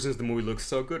one of the reasons the movie looks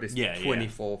so good, is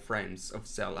 24 frames of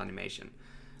cell animation.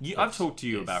 I've talked to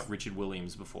you about Richard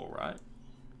Williams before, right?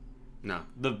 No.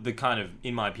 The kind of,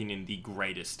 in my opinion, the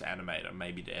greatest animator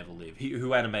maybe to ever live.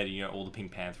 Who animated, all the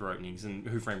Pink Panther openings and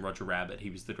Who Framed Roger Rabbit. He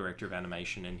was the director of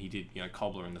animation and he did,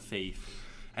 Cobbler and the Thief.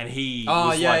 And he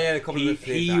the Cobbler and the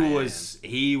Thief.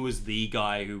 He was the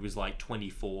guy who was like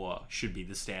 24 should be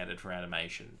the standard for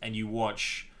animation. And you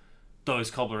watch those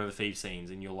Cobbler and the Thief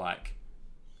scenes and you're like,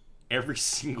 every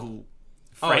single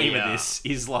frame of this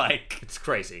is like... It's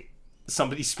crazy.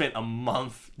 Somebody spent a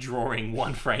month drawing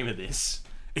one frame of this.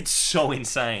 It's so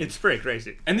insane. It's pretty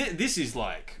crazy. And this is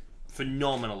like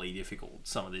phenomenally difficult,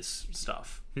 some of this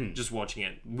stuff. Just watching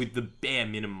it with the bare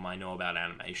minimum I know about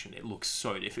animation, it looks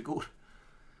so difficult.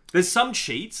 There's some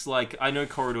cheats, like I know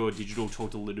Corridor Digital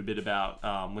talked a little bit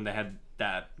about when they had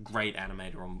that great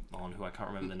animator on who I can't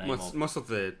remember the name of. Most of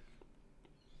the...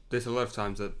 There's a lot of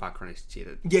times that background is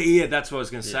cheated. Yeah, that's what I was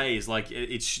going to say, is like,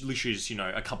 it's literally just,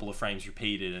 a couple of frames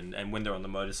repeated, and when they're on the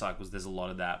motorcycles, there's a lot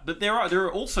of that. But there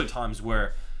are also times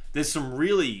where there's some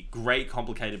really great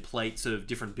complicated plates of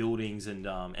different buildings and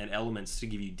elements to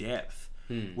give you depth,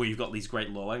 where you've got these great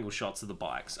low-angle shots of the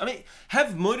bikes. I mean,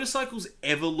 have motorcycles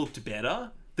ever looked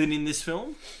better than in this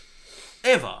film?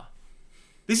 Ever.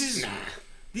 This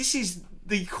is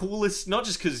the coolest, not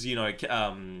just because,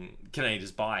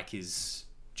 Kaneda's bike is...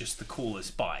 just the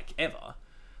coolest bike ever,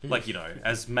 like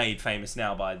as made famous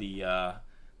now by the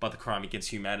crime against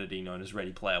humanity known as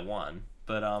Ready Player One.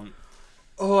 But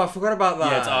I forgot about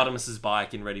that. Yeah, it's Artemis's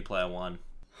bike in Ready Player One.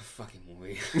 Fucking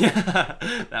movie.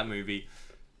 That movie.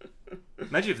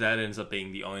 Imagine if that ends up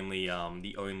being the only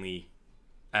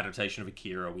adaptation of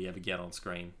Akira we ever get on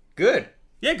screen. Good.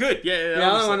 Yeah, good.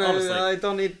 Yeah. Honestly. I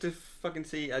don't need to fucking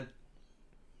see a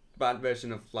bad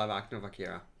version of live action of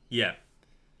Akira. Yeah.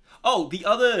 Oh, the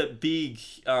other big,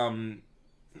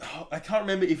 I can't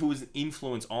remember if it was an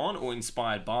influence on or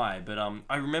inspired by, but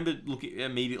I remember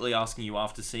immediately asking you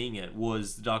after seeing it,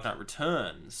 was The Dark Knight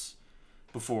Returns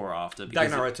before or after? Dark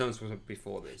Knight Returns was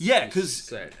before this. Yeah,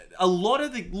 because a lot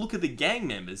of look at the gang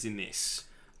members in this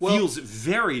feels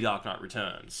very Dark Knight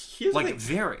Returns.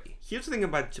 Very. Here's the thing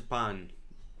about Japan,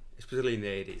 especially in the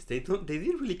 80s. They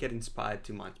didn't really get inspired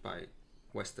too much by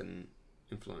Western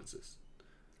influences.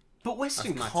 But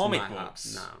Western comic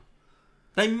books. No.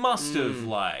 They must have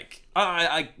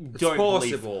I don't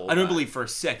believe for a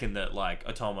second that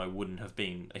Otomo wouldn't have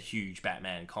been a huge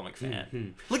Batman comic fan.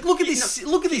 Mm-hmm. Look at this!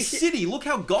 Look at this city! Look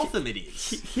how Gotham it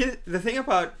is. The thing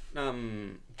about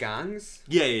gangs.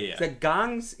 Yeah. The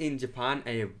gangs in Japan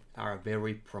are a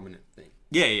very prominent thing.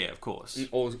 Yeah, of course.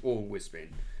 Always been.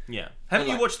 Yeah. Haven't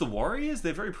you watched The Warriors?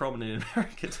 They're very prominent in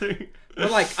America too.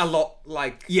 But a lot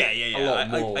Yeah. A lot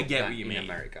more I get what you mean. In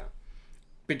America,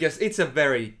 because it's a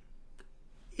very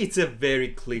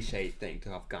cliche thing to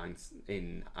have guns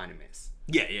in animes.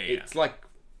 Yeah. It's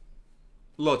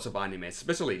lots of animes,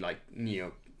 especially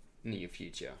near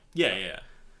future. Yeah.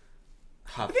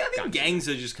 I think gangs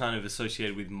are just kind of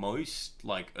associated with most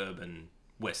urban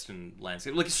Western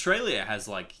landscape. Australia has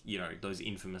those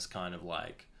infamous kind of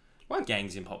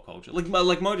gangs in pop culture,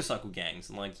 like motorcycle gangs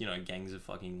and gangs of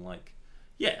fucking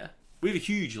yeah. We have a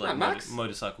huge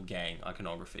motorcycle gang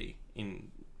iconography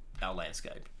in our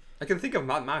landscape. I can think of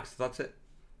Mad Max. That's it.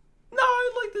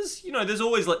 No, there's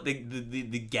always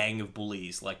the gang of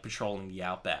bullies patrolling the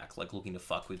outback, looking to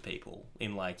fuck with people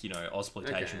in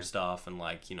Ozploitation stuff and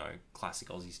classic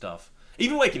Aussie stuff.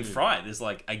 Even Waking Fright, there's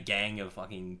a gang of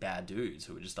fucking bad dudes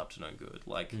who are just up to no good.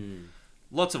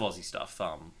 Lots of Aussie stuff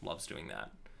loves doing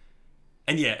that.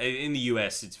 And yeah, in the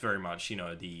US, it's very much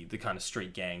the kind of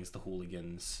street gangs, the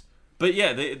hooligans. But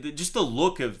yeah, just the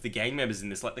look of the gang members in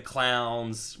this, the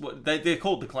clowns. They're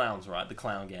called the clowns, right? The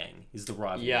clown gang is the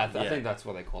rival. Yeah, I think that's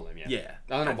what they call them. Yeah. Yeah.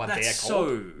 I don't know what they're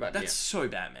called. That's so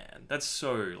Batman. That's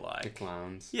so the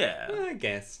clowns. Yeah. I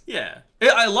guess. Yeah.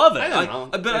 I love it. I don't know.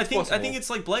 But I think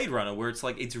it's like Blade Runner, where it's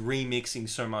it's remixing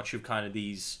so much of kind of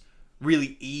these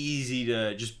really easy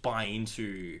to just buy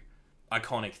into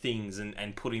iconic things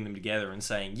and putting them together and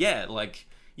saying, yeah,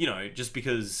 just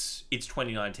because it's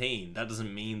 2019, that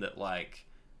doesn't mean that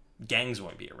gangs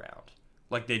won't be around.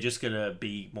 They're just gonna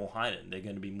be more heightened. They're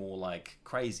gonna be more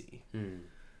crazy. And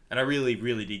I really,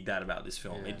 really dig that about this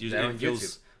film. Yeah, it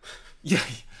feels, yeah.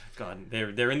 God,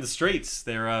 they're in the streets.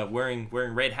 They're wearing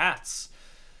red hats.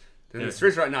 They're in the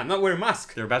streets right now. Not wearing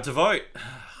masks. They're about to vote.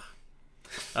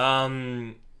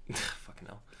 Fucking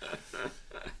hell.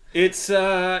 It's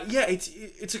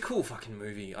it's a cool fucking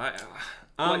movie.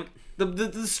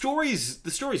 The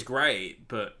story's great,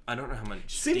 but I don't know how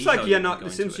much. Seems like you're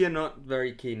not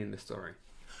very keen in the story.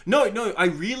 No, I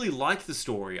really like the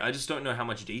story. I just don't know how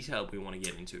much detail we want to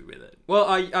get into with it. Well,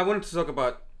 I wanted to talk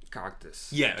about characters.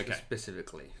 Yeah, okay.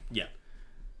 Specifically. Yeah.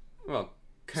 Well,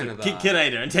 Canada.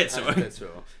 Kaneda and Tetsuo.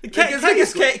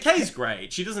 Kay's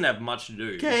great. She doesn't have much to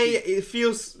do. It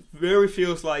feels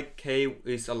like Kay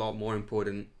is a lot more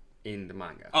important in the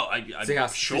manga. Oh, I'm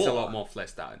sure. She's a lot more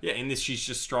fleshed out. Yeah, in this she's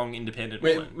just strong, independent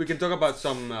woman. We can talk about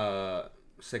some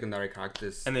secondary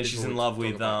characters. And then she's in love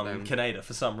with Kaneda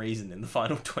for some reason in the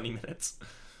final 20 minutes.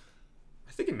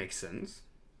 I think it makes sense.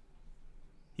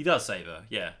 He does save her,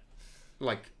 yeah.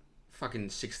 Fucking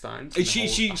 6 times.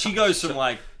 She goes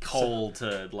from cold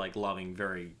to loving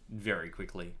very, very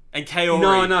quickly. And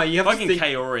Kaori, no, you have fucking to think,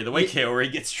 Kaori, the way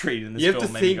Kaori gets treated in this film, you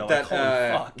have to think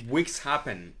that weeks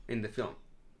happen in the film.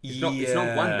 It's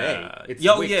not one day. It's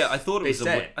weeks. Yeah. I thought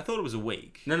it was a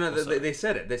week. No. They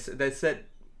said it. They said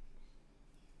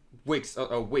weeks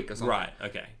or a week or something. Right.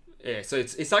 Okay. Yeah. So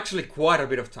it's actually quite a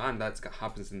bit of time that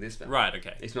happens in this film. Right.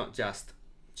 Okay. It's not just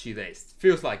 2 days. It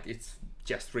feels like it's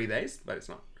just 3 days, but it's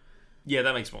not. Yeah,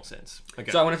 that makes more sense.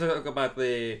 Okay. So I want to talk about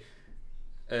we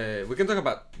can talk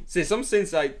about some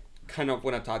scenes I kind of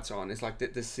want to touch on. It's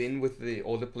the scene with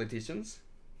all the politicians.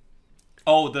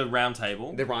 Oh, the round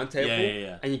table. The round table.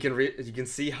 Yeah. And you can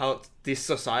see how this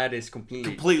society is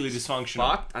completely dysfunctional.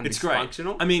 Fucked and it's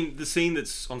dysfunctional. Great. I mean, the scene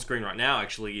that's on screen right now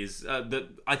actually is that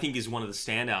I think is one of the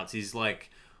standouts. Is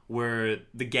where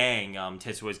the gang,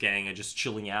 Tetsuo's gang, are just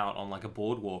chilling out on a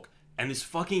boardwalk, and this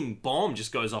fucking bomb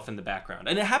just goes off in the background,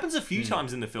 and it happens a few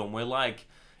times in the film where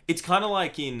it's kind of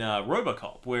like in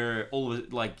RoboCop, where all of it,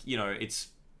 it's.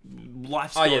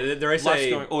 Life's there is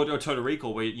or Total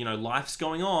Recall, where life's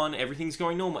going on, everything's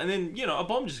going normal, and then a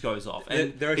bomb just goes off,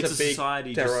 and there is it's a big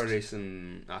society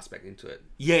terrorism aspect into it.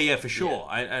 Yeah, for sure.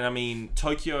 Yeah. I mean,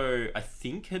 Tokyo, I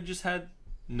think had just had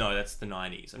that's the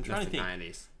 90s. I'm trying to think.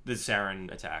 90s. The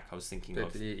sarin attack. I was thinking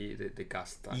of the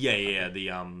gas. Yeah. The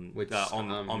Om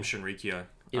Shinrikyo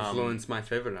influenced my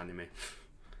favorite anime,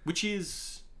 which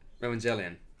is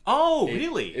Evangelion. Oh,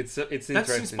 really? It's that's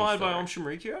inspired by Om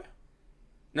Shinrikyo.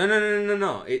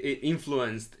 No. It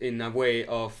influenced in a way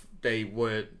of they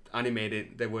were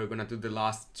animated, they were gonna do the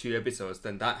last 2 episodes.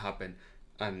 Then that happened,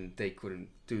 and they couldn't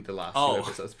do the last 2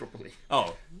 episodes properly.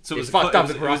 Oh, so it fucked up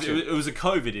the production. It was a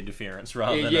COVID interference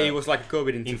rather than it was like a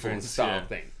COVID interference style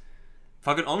thing.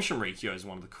 Fucking Om Shinrikyo is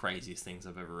one of the craziest things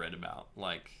I've ever read about.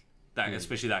 Like that,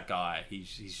 especially that guy. He's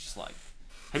just like.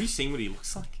 Have you seen what he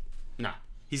looks like? No.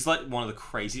 He's like one of the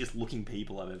craziest looking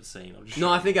people I've ever seen.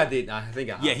 I think I did. I think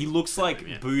I have. Yeah, he looks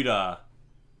like Buddha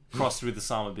crossed with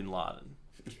Osama bin Laden.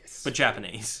 Yes. But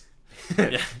Japanese.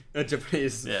 Yeah. A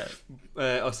Japanese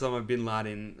Osama bin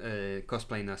Laden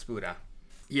cosplaying as Buddha.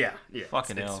 Yeah.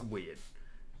 Fucking hell. It's weird.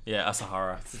 Yeah,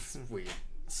 Asahara. It's weird.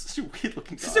 It's such a weird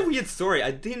looking guy. It's such a weird story.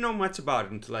 I didn't know much about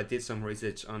it until I did some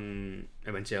research on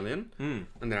Evangelion. And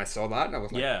then I saw that and I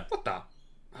was like, what the?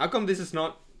 How come this is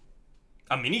not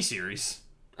a miniseries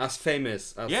as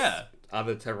famous as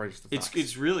other terrorist attacks?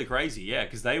 It's really crazy,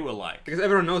 because they were like... Because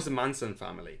everyone knows the Manson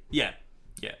family. Yeah.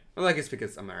 Well, I guess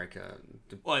because America...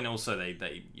 Well, and also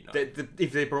they you know...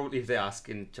 If they ask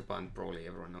in Japan, probably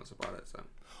everyone knows about it, so...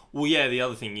 Well, yeah, the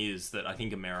other thing is that I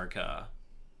think America,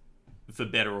 for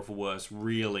better or for worse,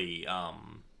 really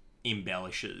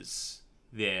embellishes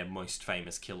their most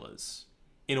famous killers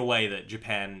in a way that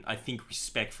Japan, I think,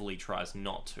 respectfully tries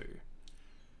not to.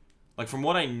 Like, from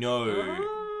what I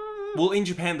know... Well, in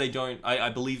Japan, they don't... I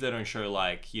believe they don't show,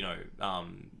 like, you know,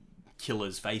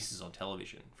 killers' faces on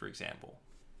television, for example.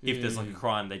 If there's, like, a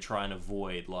crime, they try and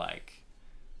avoid, like,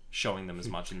 showing them as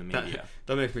much in the media.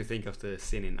 That makes me think of the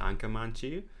scene in Anchorman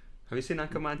 2. Have you seen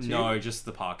Anchorman 2? No, just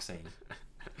the park scene.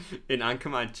 In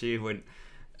Anchorman 2, when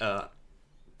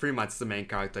pretty much the main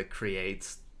character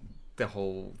creates the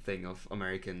whole thing of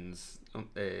American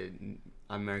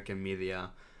media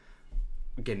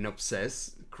getting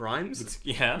obsessed crimes.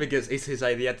 Because it's his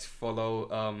idea to follow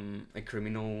a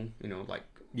criminal, you know, like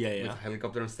with a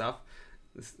helicopter and stuff.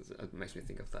 It makes me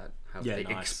think of that. How they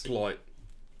exploit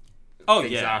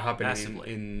things that are happening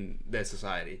in their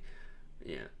society.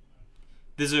 Yeah.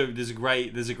 There's a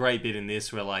great bit in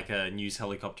this where like a news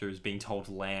helicopter is being told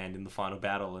to land in the final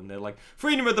battle, and they're like,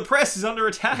 "Freedom of the press is under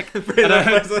attack."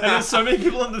 and so many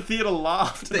people in the theater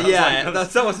laughed.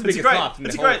 That's almost the biggest laugh.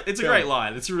 It's a great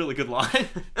line. It's a really good line.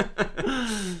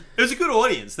 It was a good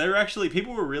audience.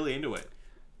 People were really into it.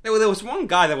 There was one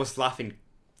guy that was laughing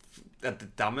at the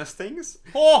dumbest things.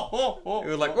 It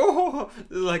was like,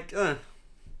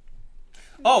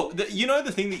 Oh, you know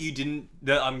the thing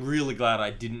that I'm really glad I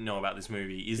didn't know about this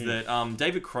movie is that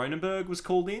David Cronenberg was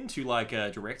called in to like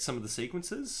direct some of the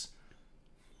sequences.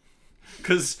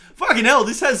 Because fucking hell,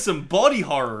 this has some body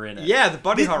horror in it. Yeah, the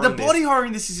body horror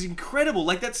in this is incredible.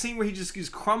 Like that scene where he just is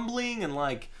crumbling and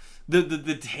like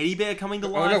the teddy bear coming to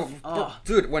life.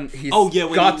 Dude, when he's when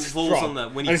he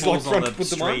falls on the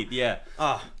street.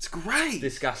 It's great.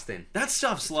 Disgusting. That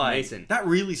stuff's like amazing. That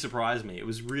really surprised me. It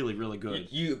was really, really good.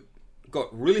 You got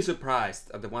really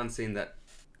surprised at the one scene that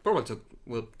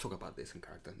we'll talk about this in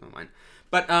character, never mind.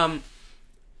 But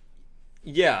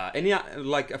any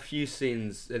like a few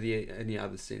scenes, any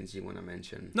other scenes you want to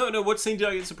mention? No, what scene did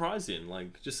I get surprised in?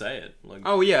 Like, just say it. Like,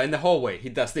 in the hallway he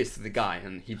does this to the guy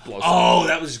and he blows up.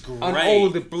 That was great. And all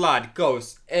the blood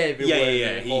goes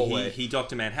everywhere in the hallway. He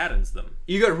Dr. Manhattans them.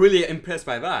 You got really impressed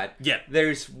by that. Yeah.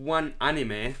 There's one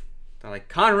anime that I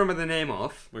can't remember the name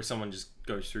of, where someone just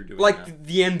goes through doing like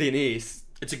the ending is...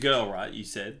 It's a girl, right? You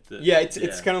said?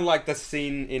 It's kind of like the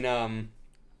scene in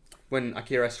when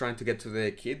Akira's trying to get to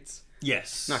the kids.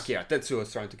 Yes. Not Akira,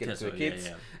 Tetsuo's trying to get to the kids.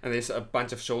 And there's a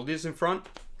bunch of soldiers in front.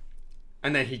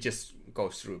 And then he just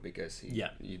goes through because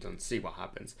you don't see what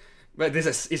happens. But it's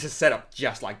a setup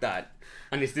just like that.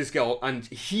 And it's this girl, and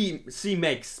she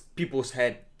makes people's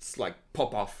heads like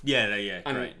pop off. And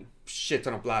great. Shit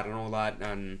ton of blood and all that.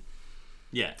 And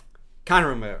yeah. Can't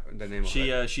remember the name of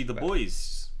it. She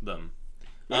boys them.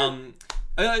 Yeah.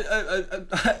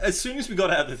 As soon as we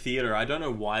got out of the theater, I don't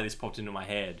know why this popped into my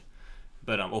head,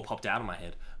 or popped out of my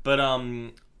head. But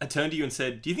I turned to you and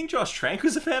said, "Do you think Josh Trank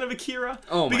was a fan of Akira?"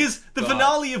 Because the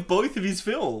finale of both of his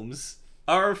films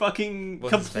are fucking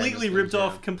completely ripped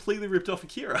off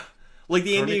Akira. Like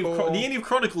the ending of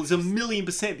Chronicle is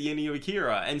 1,000,000% the ending of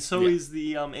Akira, and so is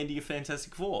the ending of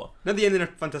Fantastic Four. Not the ending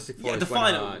of Fantastic Four. The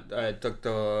final.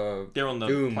 Dr. They're on the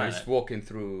Doom planet. is walking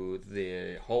through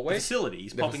the hallway. The facility.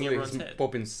 He's popping everyone's head.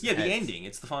 The ending.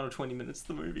 It's the final 20 minutes of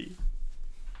the movie.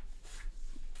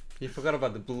 You forgot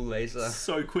about the blue laser.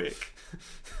 So quick.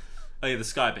 Oh yeah, the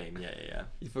sky beam. Yeah.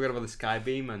 You forgot about the sky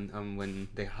beam and when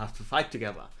they have to fight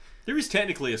together. There is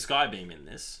technically a sky beam in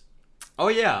this. Oh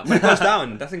yeah, when it goes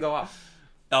down, it doesn't go up.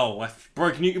 Oh, I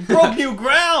broke new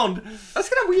ground. That's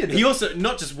kind of weird. He also,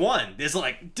 not just one. There's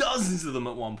like dozens of them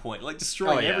at one point, like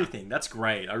destroying everything. That's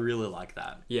great. I really like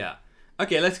that. Yeah.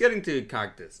 Okay, let's get into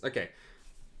characters. Okay.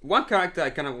 One character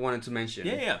I kind of wanted to mention,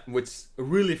 which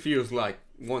really feels like,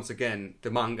 once again,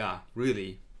 the manga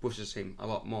really pushes him a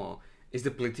lot more, is the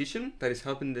politician that is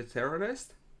helping the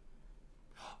terrorist.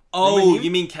 Oh, you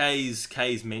mean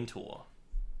K's mentor?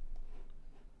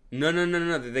 No.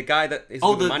 The guy that is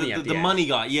with the money at the end. Money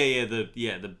guy.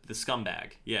 The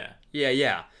scumbag. Yeah.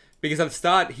 Yeah. Because at the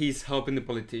start, he's helping the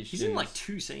politicians. He's in like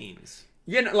 2 scenes.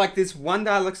 Yeah, no, like this one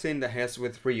dialogue scene that has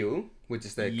with Ryu, which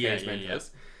is the K's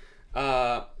mentors.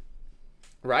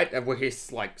 Right, where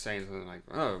he's like saying something like,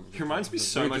 "Oh, he reminds me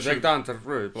so much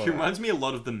of he reminds me a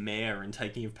lot of the mayor in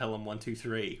Taking of Pelham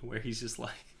 123, where he's just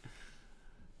like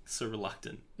so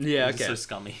reluctant. Yeah, he's so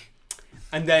scummy.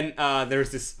 And then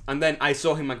there's this, and then I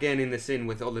saw him again in the scene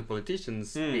with all the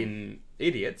politicians being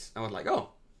idiots. I was like, oh,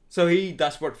 so he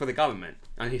does work for the government,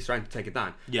 and he's trying to take it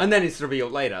down. Yeah. And then it's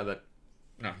revealed later that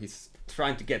he's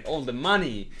trying to get all the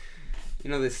money.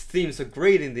 This theme's so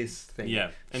great in this thing. Yeah,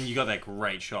 and you got that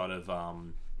great shot of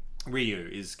Ryu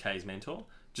is Kei's mentor.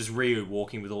 Just Ryu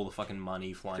walking with all the fucking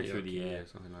money flying through the air.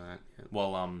 Something like that. Yeah.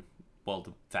 While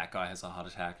the fat guy has a heart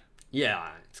attack.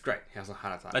 Yeah, it's great. He has a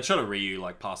heart attack. That shot of Ryu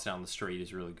like passed down the street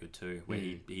is really good too, where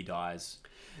he dies.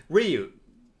 Ryu.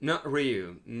 Not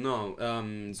Ryu. No.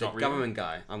 The government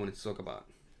guy I wanted to talk about.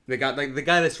 The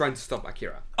guy that's trying to stop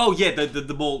Akira. Oh yeah,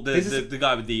 the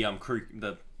guy with the crew,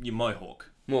 your mohawk.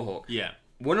 Mohawk. Yeah.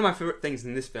 One of my favorite things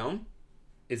in this film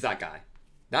is that guy.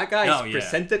 That guy is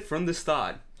presented from the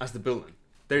start as the villain.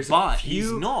 He's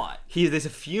not. There's a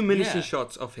few menacing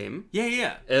shots of him.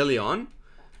 Yeah. Early on,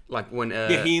 like when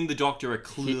he and the Doctor are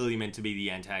clearly meant to be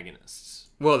the antagonists.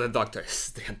 Well, the Doctor is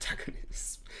the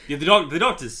antagonist. Yeah, the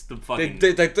Doctor's the fucking.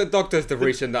 The Doctor's the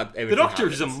reason that everything. The Doctor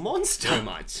happens. is a monster. So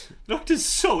much. The Doctor's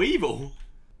so evil.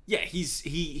 Yeah,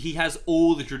 he has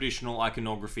all the traditional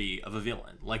iconography of a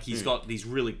villain. Like he's got these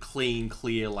really clean,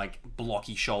 clear, like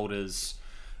blocky shoulders.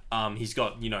 He's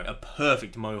got a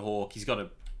perfect mohawk. He's got a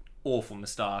awful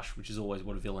moustache, which is always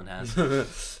what a villain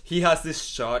has. He has this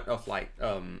shot of like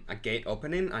a gate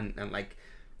opening and like.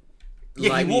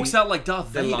 Yeah, he walks out like Darth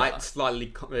Vader. The light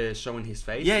slightly showing his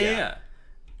face. Yeah.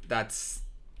 That's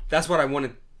what I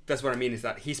wanted. That's what I mean is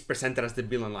that he's presented as the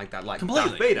villain like that, like completely.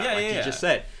 Darth Vader, you just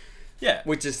said. Yeah.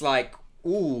 Which is like,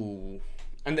 ooh.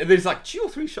 And there's like 2 or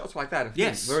 3 shots like that.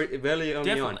 Very early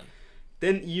on.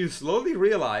 Then you slowly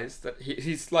realize that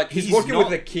he's working with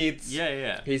the kids.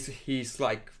 Yeah. He's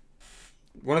like,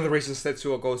 one of the reasons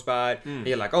Tetsuo goes bad,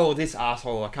 you're like, oh, this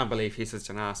asshole, I can't believe he's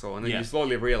such an asshole. And then you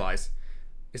slowly realize,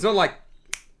 it's not like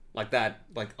that,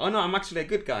 like, oh no, I'm actually a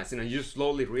good guy. You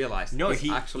slowly realize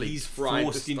he's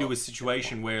forced into a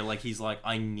situation where like he's like,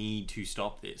 I need to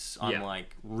stop this. I'm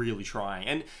like really trying,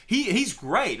 and he's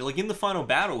great. Like in the final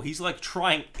battle, he's like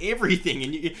trying everything,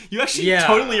 and you actually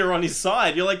totally are on his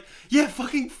side. You're like,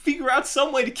 fucking figure out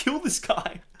some way to kill this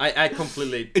guy. I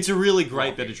completely. It's a really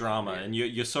great bit of drama, and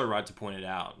you're so right to point it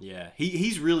out. Yeah,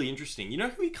 he's really interesting. You know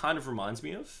who he kind of reminds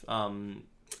me of?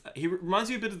 He reminds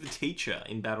me a bit of the teacher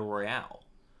in Battle Royale.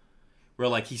 Where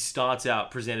like he starts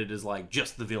out presented as like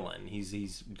just the villain,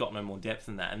 he's got no more depth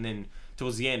than that, and then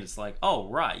towards the end it's like, oh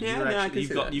right,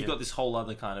 you've got this whole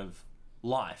other kind of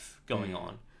life going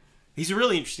on. He's a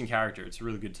really interesting character. It's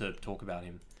really good to talk about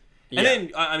him. And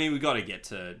then I mean we got to get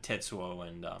to Tetsuo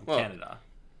and Canada.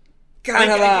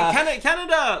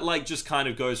 Canada like just kind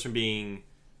of goes from being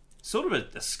sort of a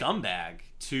scumbag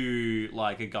to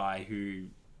like a guy who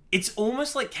it's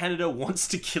almost like Canada wants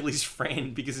to kill his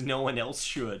friend because no one else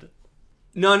should.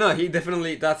 No, that's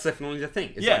definitely the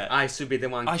thing. It's like, I should be the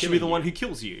one who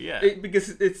kills you, because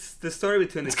it's the story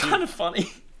between the two. It's kind of funny.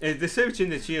 The story between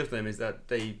the 2 of them is that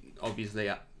they obviously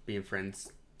are being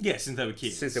friends. Yeah, since they were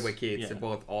kids. They're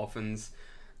both orphans.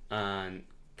 And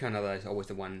Canada is always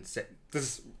the one... This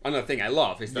is another thing I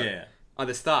love, is that at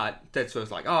the start,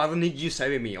 Tetsuo's like, oh, I don't need you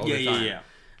saving me all the time. Yeah.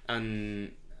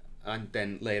 And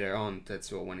then later on,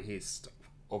 Tetsuo, when he's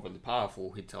overly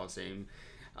powerful, he tells him...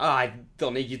 Oh, I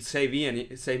don't need you to save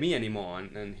me anymore,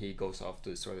 and he goes off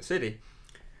to destroy the city.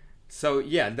 So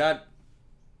yeah,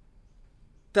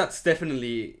 that's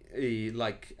definitely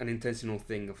like an intentional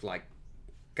thing of like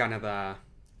Canada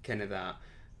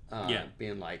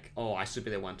being like, oh, I should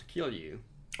be the one to kill you.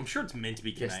 I'm sure it's meant to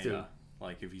be Canada,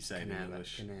 like if you say it in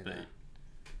English.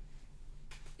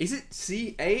 Is it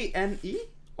C-A-N-E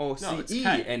or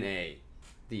C-E-N-A-D-A?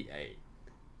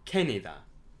 Canada.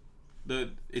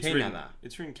 It's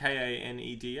written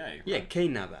K-A-N-E-D-A. Yeah,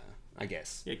 Canada, I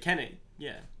guess. Yeah, Canada.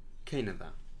 Yeah.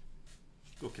 Canada.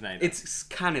 Or Canada. It's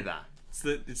Canada.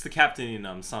 It's the captain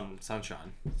in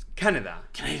Sunshine. Canada.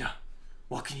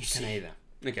 What can you see? Canada.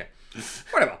 Okay.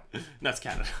 Whatever. That's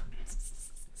Canada.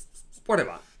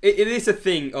 Whatever. It is a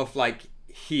thing of like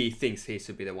he thinks he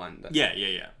should be the one that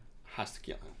Yeah. has to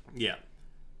kill him. Yeah.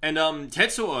 And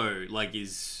Tetsuo like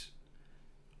is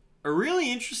a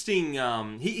really interesting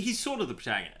he's sort of the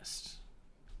protagonist.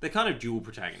 They're kind of dual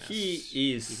protagonists.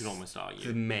 He is, you could almost argue,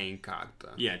 the main character.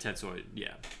 Yeah, Tetsuo,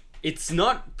 yeah. It's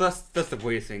not, that's the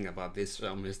weird thing about this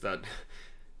film is that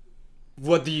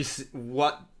what do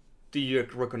you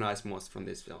recognize most from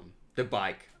this film? The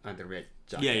bike and the red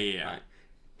jacket. Yeah. Right?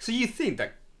 So you think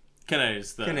that Kaneda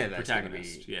is the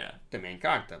protagonist, yeah. The main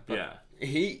character. But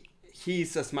yeah.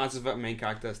 He's as much of a main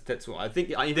character as Tetsuo. I think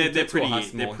they're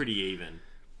pretty even.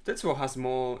 Tetsuo has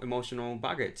more emotional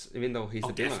baggage, even though he's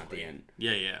the villain at the end.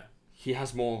 Yeah. He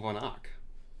has more of an arc.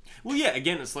 Well, yeah,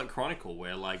 again, it's like Chronicle,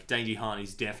 where, like, Dainji Han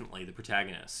is definitely the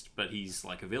protagonist, but he's,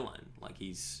 like, a villain. Like,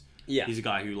 he's a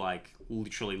guy who, like,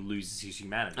 literally loses his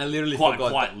humanity. I literally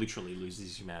quite literally loses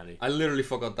his humanity. I literally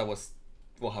forgot that was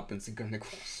what happens in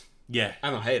Chronicles. Yeah.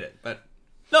 I don't hate it, but...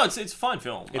 No, it's a fine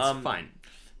film. It's fine.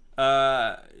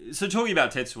 So talking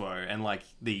about Tetsuo and, like,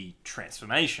 the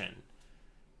transformation...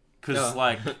 Because,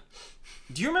 like...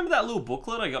 Do you remember that little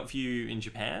booklet I got for you in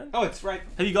Japan? Oh, it's right...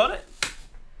 Have you got it?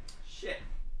 Shit.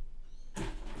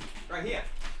 Right here.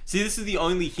 See, this is the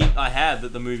only hint I had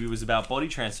that the movie was about body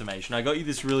transformation. I got you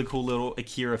this really cool little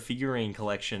Akira figurine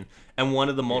collection, and one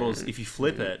of the models, if you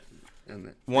flip it,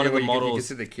 one of the models... You can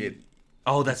see the kid.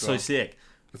 Oh, that's so sick.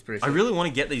 That's pretty sick. I really want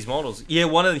to get these models. Yeah,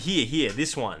 one of here,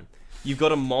 this one. You've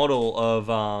got a model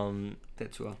of...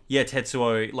 Tetsuo. Yeah,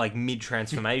 Tetsuo, like,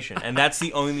 mid-transformation. And that's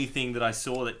the only thing that I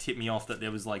saw that tipped me off that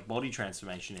there was, like, body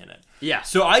transformation in it. Yeah.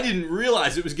 So I didn't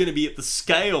realize it was going to be at the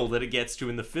scale that it gets to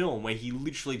in the film, where he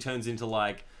literally turns into,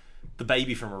 like, the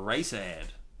baby from Eraserhead.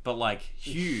 But, like,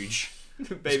 huge.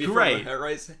 The baby from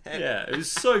Eraserhead. Yeah, it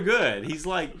was so good. He's,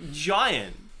 like,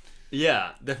 giant.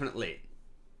 Yeah, definitely.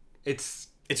 It's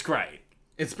great.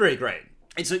 It's pretty great.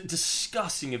 It's a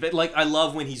disgusting event. Like, I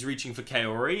love when he's reaching for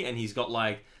Kaori, and he's got,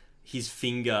 like... his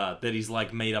finger that is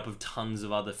like made up of tons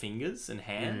of other fingers and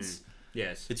hands.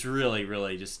 Yes. It's really,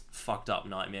 really just fucked up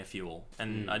nightmare fuel.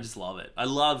 And I just love it. I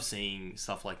love seeing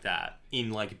stuff like that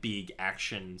in like big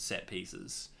action set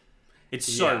pieces. It's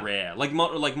so rare. Like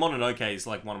Mononoke is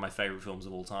like one of my favorite films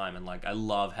of all time. And like, I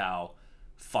love how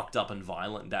fucked up and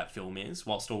violent that film is,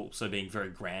 whilst also being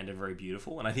very grand and very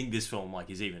beautiful. And I think this film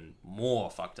like is even more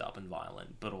fucked up and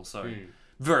violent, but also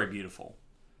very beautiful.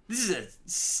 This is a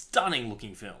stunning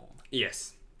looking film.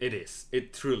 Yes, it is.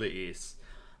 It truly is.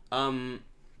 Talking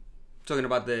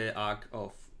about the arc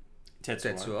of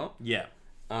Tetsuo. Yeah.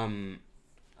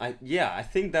 I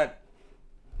think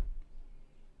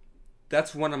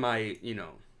that's one of my,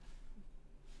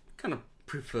 kind of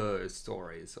preferred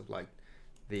stories of like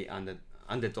the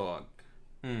underdog.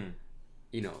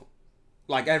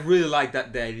 Like I really like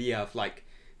the idea of like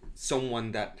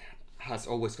someone that has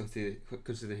always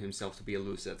considered himself to be a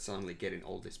loser, suddenly getting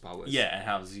all these powers. Yeah, and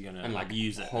how is he gonna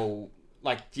use it?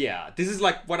 This is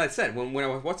like what I said when I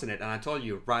was watching it, and I told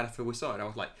you right after we saw it, I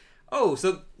was like, oh,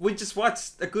 so we just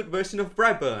watched a good version of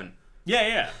Brightburn.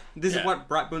 Yeah. This is what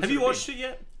Brightburn. Have you watched it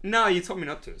yet? No, you told me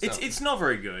not to. So. It's not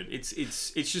very good. It's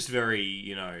just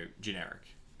very generic.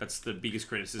 That's the biggest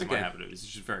criticism I have of it. It's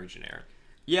just very generic.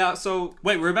 Yeah. So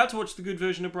wait, we're about to watch the good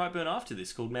version of Brightburn after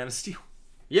this, called Man of Steel.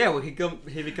 Yeah, well, he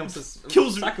becomes a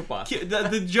psychopath.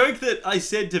 The joke that I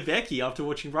said to Becky after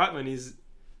watching Brightburn is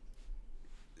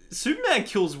Superman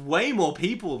kills way more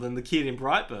people than the kid in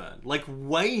Brightburn. Like,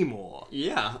 way more.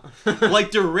 Yeah.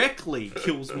 Like, directly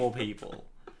kills more people.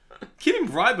 Kid in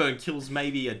Brightburn kills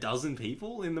maybe a dozen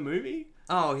people in the movie.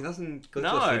 Oh, he doesn't go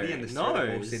to a city and destroy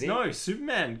the whole city? No,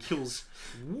 Superman kills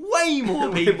way more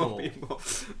people.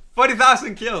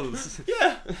 40,000 kills.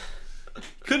 Yeah.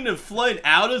 Couldn't have flown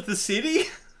out of the city?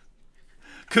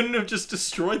 Couldn't have just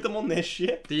destroyed them on their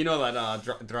ship? Do you know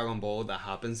that Dragon Ball that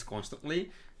happens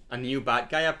constantly? A new bad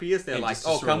guy appears. They're like,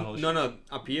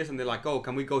 appears, and they're like, oh,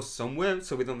 can we go somewhere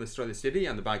so we don't destroy the city?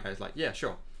 And the bad guy's like, yeah,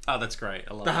 sure. Oh, that's great.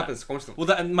 I love that. That happens constantly.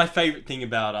 Well, my favorite thing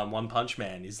about One Punch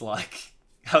Man is like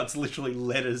how it's literally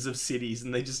letters of cities,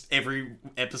 and they just every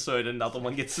episode another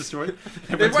one gets destroyed.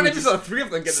 In one episode, 3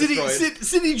 of them get destroyed.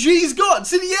 City G's gone.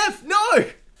 City F, no.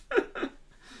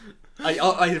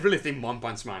 I really think One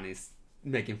Punch Man is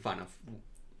making fun of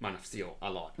Man of Steel a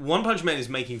lot. One Punch Man is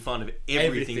making fun of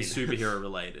everything superhero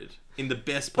related in the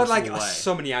best possible way. But like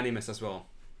so many animes as well.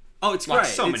 Oh, it's great.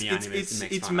 So many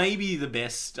animes. It's maybe the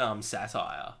best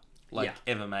satire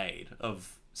ever made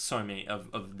of so many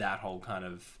of that whole kind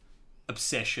of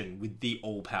obsession with the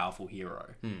all-powerful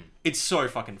hero. It's so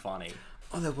fucking funny.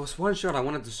 Oh, there was one shot I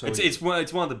wanted to show you. It's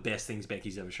one of the best things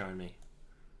Becky's ever shown me.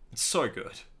 It's so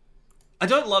good. I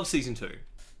don't love season 2.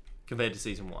 compared to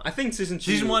season 1. I think season 2...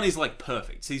 Season 1 is like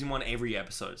perfect. Season 1, every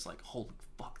episode is like, holy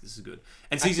fuck, this is good.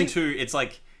 And season 2, it's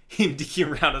like him dicking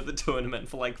around at the tournament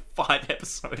for like 5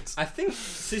 episodes. I think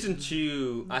season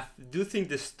 2, I do think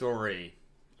the story,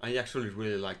 I actually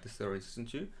really like the story in season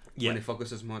 2. Yeah. When it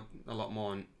focuses a lot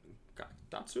more on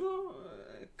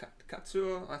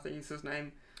Katsuo, I think is his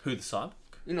name. Who, the sub?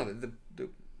 You know,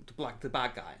 the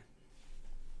bad guy.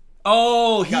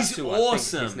 Oh, he's Katsuo,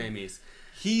 awesome. His name is.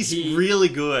 He's really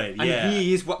good, yeah. And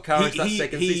he is what carries that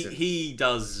second season. He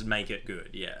does make it good,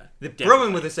 yeah. The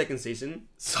problem with the second season...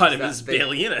 Sidem is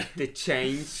barely in it. They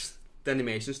changed the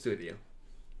animation studio.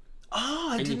 Oh,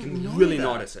 I didn't know And you can really that.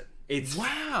 notice it.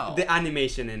 Wow. The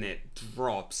animation in it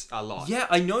drops a lot. Yeah,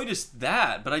 I noticed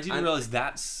that, but I didn't realize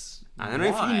that's I don't know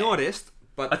if you noticed,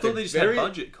 but... I thought they just had a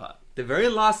budget cut. The very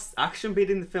last action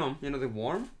beat in the film, you know, the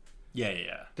worm?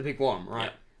 Yeah. The big worm, right?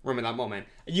 Yeah. Remember that moment?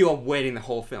 You are waiting the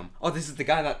whole film. Oh, this is the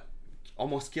guy that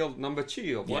almost killed number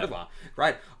 2 or whatever,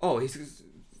 right? Oh,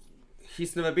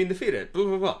 he's never been defeated. Blah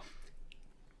blah blah.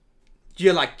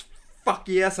 You're like, fuck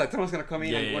yes! Someone's gonna come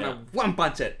in and wanna one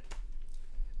punch it.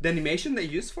 The animation they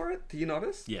used for it, do you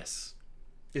notice? Yes.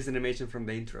 Is the animation from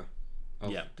the intro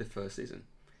of the first season.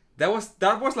 That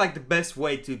was like the best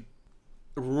way to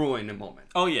ruin a moment.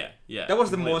 Oh yeah. That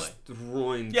was the most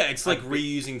ruined. Yeah, it's like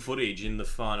reusing footage in the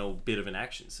final bit of an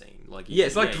action scene. Like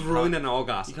it's like ruin an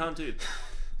orgasm. You can't do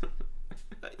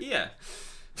yeah.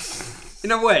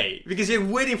 In a way, because you're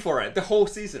waiting for it the whole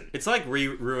season. It's like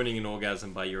ruining an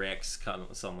orgasm by your ex kind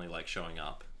of suddenly like showing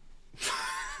up.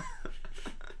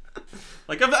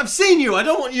 Like I've seen you. I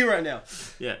don't want you right now.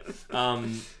 Yeah.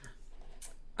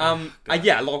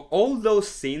 Like all those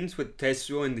scenes with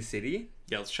Tetsuo in the city.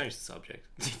 Yeah, let's change the subject.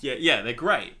 yeah, they're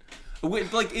great.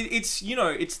 Like it's you know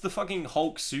it's the fucking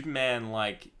Hulk Superman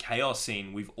like chaos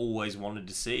scene we've always wanted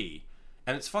to see,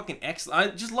 and it's fucking excellent. I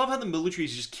just love how the military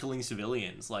is just killing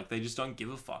civilians. Like they just don't give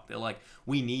a fuck. They're like,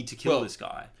 we need to kill this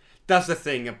guy. That's the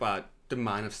thing about the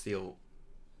Man of Steel.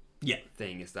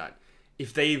 Thing is that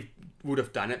if they would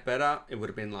have done it better, it would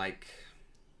have been like,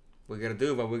 we gotta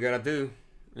do what we gotta do.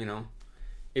 You know,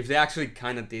 if they actually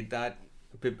kind of did that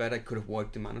a bit better, it could have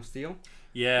worked in Man of Steel.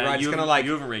 Yeah, right, you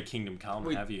haven't read Kingdom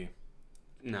Come, have you?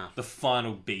 No. The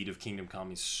final beat of Kingdom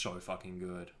Come is so fucking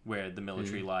good. Where the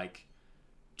military, like...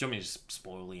 Do you want me to just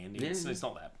spoil the ending? It's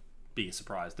not that big a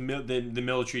surprise. The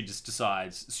military just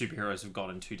decides superheroes have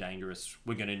gotten too dangerous.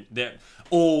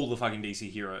 All the fucking DC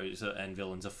heroes and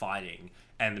villains are fighting.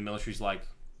 And the military's like,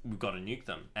 we've got to nuke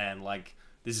them. And, like,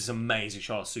 there's this amazing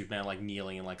shot of Superman, like,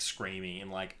 kneeling and, like, screaming in,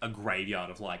 like, a graveyard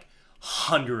of, like...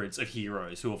 hundreds of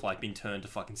heroes who have like been turned to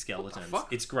fucking skeletons.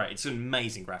 It's great. It's an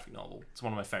amazing graphic novel. It's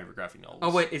one of my favorite graphic novels.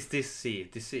 Oh wait, it's DC.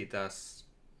 DC does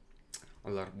a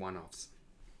lot of one-offs.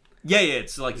 Yeah.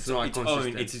 It's like it's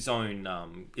its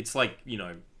own. It's like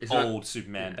old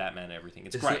Superman, Batman, everything.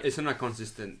 It's great. It's not a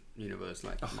consistent universe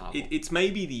like Marvel. It's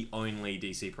maybe the only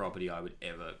DC property I would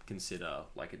ever consider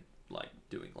like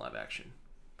doing live action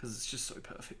because it's just so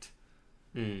perfect.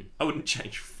 I wouldn't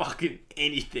change fucking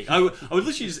anything. I would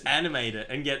literally just animate it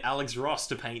and get Alex Ross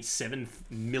to paint 7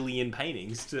 million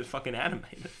paintings to fucking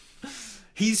animate it.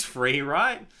 He's free,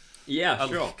 right? Yeah,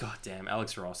 sure. God damn,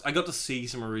 Alex Ross. I got to see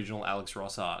some original Alex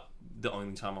Ross art the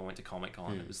only time I went to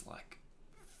Comic-Con. It was like,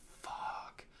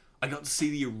 fuck. I got to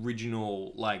see the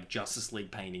original like Justice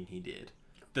League painting he did.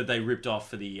 That they ripped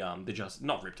off for they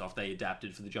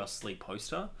adapted for the Justice League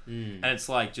poster. And it's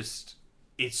like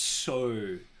it's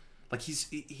so... Like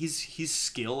his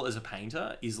skill as a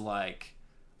painter is like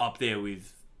up there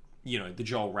with, the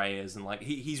Joel Reyes and like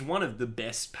he's one of the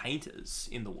best painters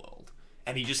in the world,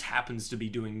 and he just happens to be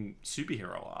doing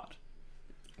superhero art.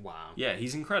 Wow. Yeah,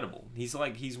 he's incredible. He's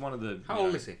one of the. How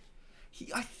old is he?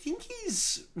 I think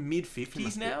he's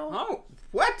mid-50s now. Oh,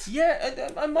 what? Yeah,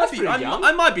 I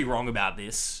might be wrong about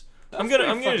this. I'm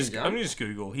gonna just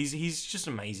Google. He's just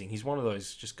amazing. He's one of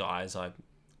those just guys I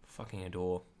fucking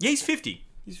adore. Yeah, he's 50.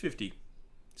 He's 50.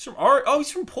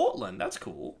 He's from Portland. That's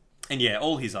cool. And yeah,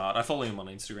 all his art. I follow him on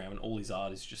Instagram, and all his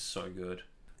art is just so good.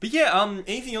 But yeah,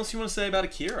 anything else you want to say about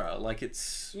Akira? Like,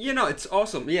 it's... it's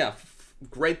awesome. Yeah,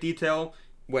 great detail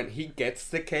when he gets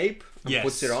the cape and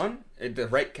puts it on, the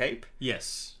red cape.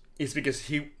 Yes. It's because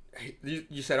you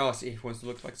said, he wants to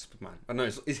look like Superman. But no,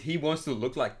 he wants to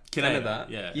look like Canada.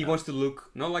 Yeah. He wants to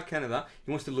look, not like Canada, he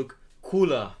wants to look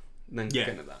cooler than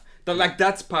Canada. But like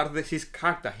that's part of his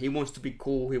character. He wants to be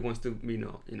cool. He wants to, be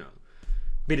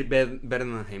better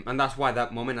than him. And that's why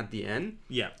that moment at the end,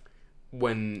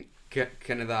 when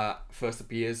Canada first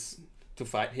appears to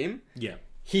fight him,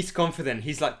 he's confident.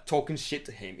 He's like talking shit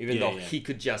to him, even though he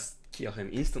could just kill him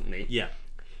instantly. Yeah,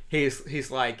 he's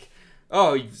like,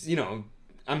 oh,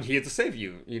 I'm here to save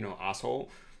you, asshole.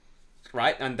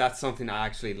 Right? And that's something I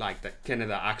actually like, that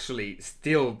Canada actually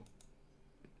still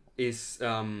is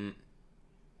trying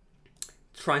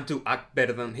to act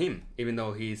better than him, even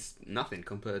though he's nothing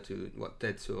compared to what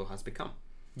Tetsuo has become.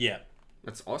 Yeah.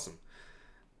 That's awesome.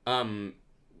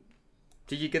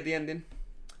 Did you get the ending?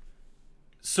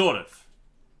 Sort of.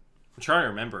 I'm trying to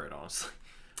remember it, honestly.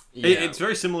 Yeah. It's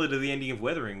very similar to the ending of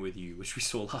Weathering with You, which we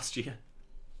saw last year.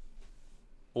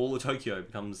 All of Tokyo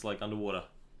becomes like underwater.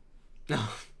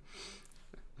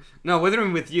 No,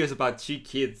 Weathering with You is about 2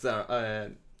 kids that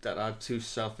are too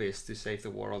selfish to save the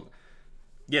world.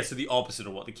 Yeah, so the opposite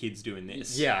of what the kids do in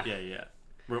this. Yeah. Yeah.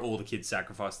 Where all the kids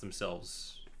sacrifice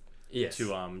themselves to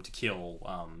kill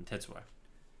Tetsuo.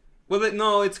 Well,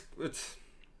 no, it's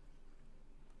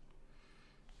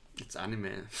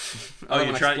anime. Oh, you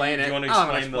want to explain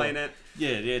it? Yeah,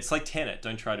 it's like Tenet.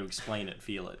 Don't try to explain it,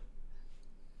 feel it.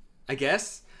 I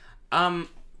guess.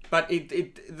 But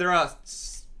there are...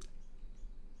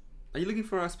 Are you looking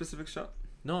for a specific shot?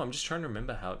 No, I'm just trying to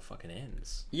remember how it fucking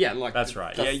ends. Yeah, like... That's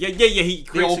right. Yeah. He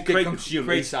creates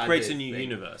a new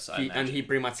universe, and he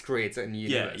pretty much creates a new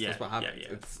universe. That's what happens.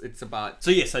 Yeah. It's about...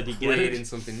 So yes, I did get it. Creating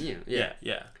something new.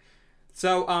 Yeah.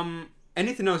 So,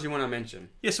 anything else you want to mention?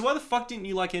 Yeah, so why the fuck didn't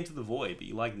you like Enter the Void, but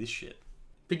you like this shit?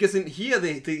 Because in here,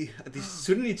 they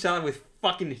shooting each other with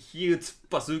fucking huge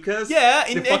bazookas. Yeah,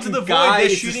 in Enter the Void, they're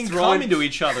shooting cum into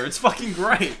each other. It's fucking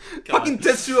great. Fucking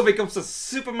Tetsuo becomes a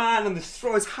Superman and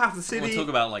destroys half the city. I want to talk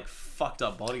about, like, fucked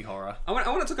up body horror. I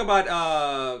want to talk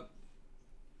about,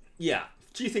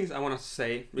 2 things I want to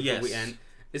say before we end.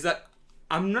 Is that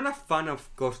I'm not a fan of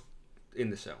Ghost in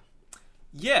the Shell.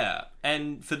 Yeah,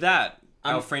 and for that,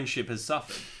 our friendship has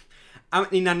suffered.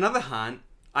 In another hand,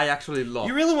 I actually love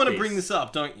You really want to bring this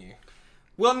up, don't you?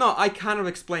 Well, no, I kind of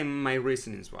explain my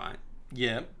reasonings why.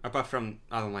 Yeah. Apart from,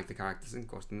 I don't like the characters in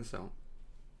Ghost in the Shell.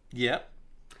 Yeah.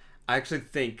 I actually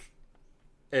think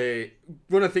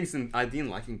one of the things I didn't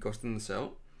like in Ghost in the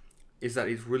Shell is that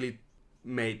it really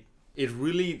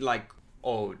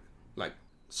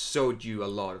showed you a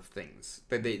lot of things.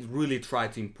 That they really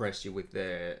tried to impress you with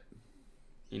the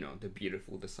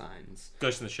beautiful designs.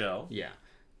 Ghost in the Shell. Yeah.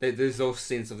 There's those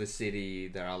scenes of the city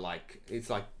that are like,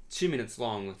 it's like 2 minutes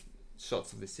long with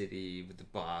shots of the city with the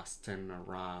bus turning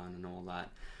around and all that.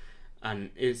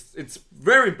 And it's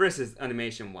very impressive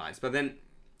animation wise. But then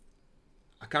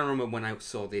I can't remember when I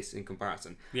saw this in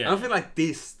comparison. Yeah. I don't feel like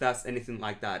this does anything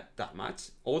like that much.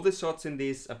 All the shots in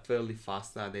this are fairly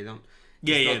faster. They don't...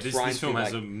 This film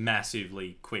has a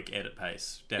massively quick edit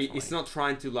pace. Definitely. It's not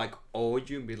trying to like awe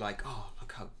you and be like, oh,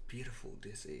 look how beautiful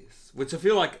this is. Which I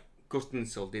feel like Ghost in the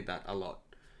Shell did that a lot,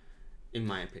 in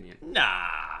my opinion. Nah,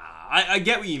 I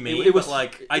get what you mean. It was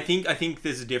like I think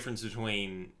there's a difference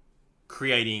between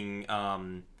creating.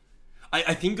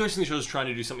 I think Ghost in the Shell is trying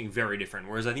to do something very different,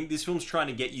 whereas I think this film's trying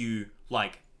to get you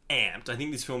like amped. I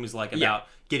think this film is like about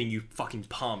getting you fucking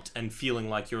pumped and feeling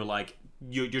like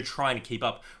you're trying to keep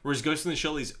up. Whereas Ghost in the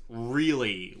Shell is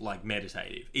really like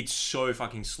meditative. It's so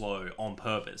fucking slow on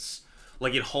purpose.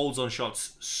 Like, it holds on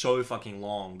shots so fucking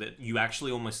long that you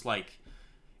actually almost, like...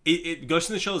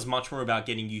 Ghost in the Shell is much more about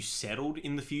getting you settled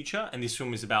in the future, and this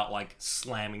film is about, like,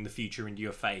 slamming the future into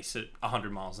your face at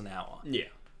 100 miles an hour. Yeah.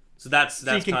 So that's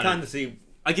you can kind of see...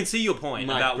 I can see your point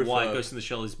about why Ghost in the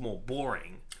Shell is more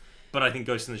boring, but I think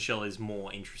Ghost in the Shell is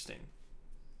more interesting.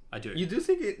 I do. You do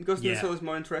think Ghost in the Shell is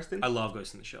more interesting? I love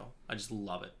Ghost in the Shell. I just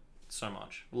love it so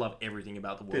much. Love everything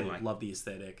about the world. Love the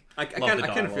aesthetic. I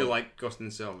kind of feel like Ghost in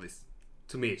the Shell is...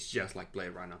 To me, it's just like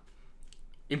Blade Runner.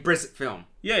 Impressive film.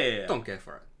 Yeah. Don't care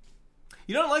for it.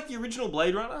 You don't like the original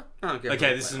Blade Runner? I don't care.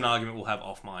 Okay, this is an argument we'll have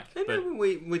off mic. But...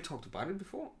 we talked about it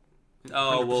before.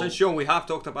 Oh, well... sure we have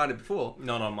talked about it before.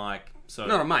 Not on mic. So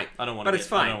not on mic. I don't want to get, it's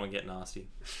fine. I don't want to get nasty.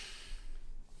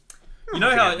 You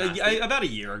know how about a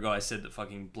year ago I said that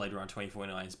fucking Blade Runner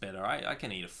 2049 is better. I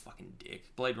can eat a fucking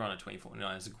dick. Blade Runner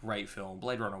 2049 is a great film.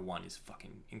 Blade Runner 1 is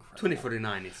fucking incredible.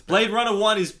 2049 is better. Blade Runner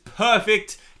 1 is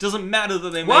perfect. Doesn't matter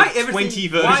that they made 20 versions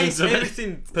of it. Why is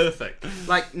everything perfect?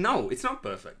 Like, no, it's not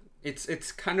perfect.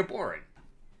 It's kind of boring.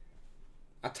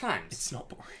 At times. It's not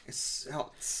boring. It's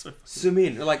zoom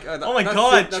in. Like, oh my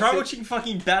god, try watching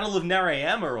fucking Battle of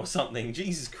Narayama or something.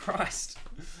 Jesus Christ.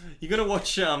 You're gonna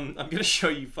watch, I'm gonna show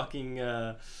you fucking,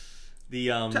 I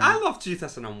love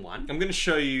 2001. I'm gonna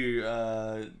show you,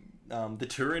 the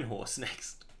Turin Horse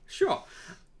next. Sure.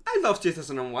 I love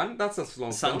 2001. That's a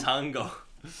slow film. Santango.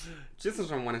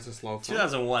 2001 is a slow film.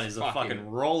 2001 is a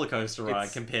fucking roller coaster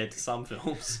ride compared to some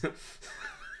films.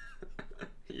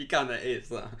 It kinda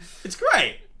is. It's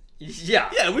great.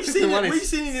 Yeah, we've seen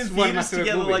it in theaters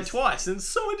together movies. like twice, and it's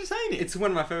so entertaining. It's one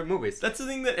of my favorite movies. That's the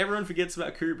thing that everyone forgets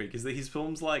about Kubrick, is that his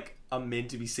films like are meant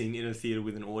to be seen in a theater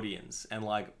with an audience. And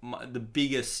like the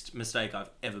biggest mistake I've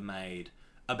ever made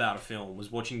about a film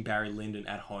was watching Barry Lyndon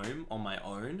at home on my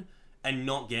own and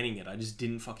not getting it. I just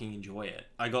didn't fucking enjoy it.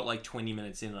 I got like 20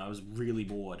 minutes in and I was really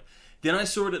bored. Then I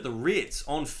saw it at the Ritz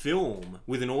on film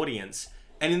with an audience,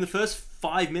 and in the first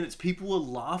 5 minutes people were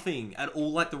laughing at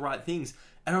all like the right things.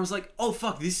 And I was like, oh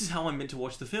fuck, this is how I'm meant to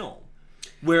watch the film.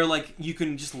 Where like you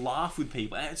can just laugh with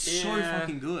people, and it's so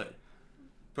fucking good.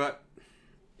 But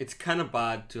it's kind of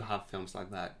bad to have films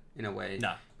like that in a way.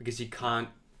 No. Because you can't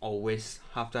always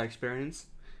have that experience.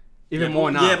 Even more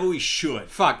now. Yeah, but we should.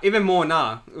 Fuck, even more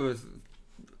now. With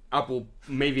Apple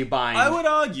maybe buying. I would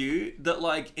argue that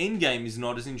like Endgame is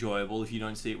not as enjoyable if you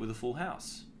don't see it with a full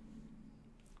house.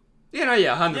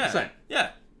 100%. Yeah.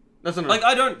 That's not like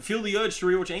I don't feel the urge to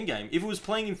rewatch Endgame. If it was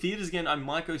playing in theaters again, I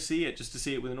might go see it just to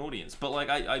see it with an audience. But like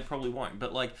I probably won't.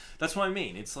 But like that's what I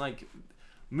mean. It's like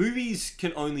movies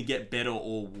can only get better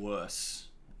or worse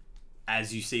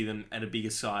as you see them at a bigger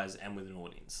size and with an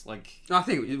audience. Like I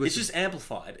think it's just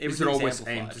amplified. You should always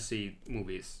aim to see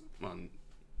movies on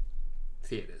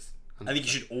theaters. I think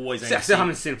you should always I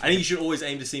think you should always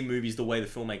aim to see movies the way the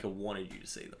filmmaker wanted you to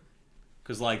see them.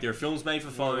 Because like there are films made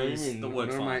for phones that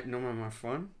work fine. No, my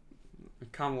phone. I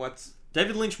can't watch.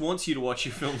 David Lynch wants you to watch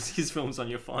his films on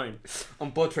your phone.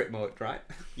 On portrait mode, right?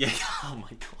 Yeah. Oh my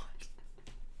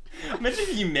god. Imagine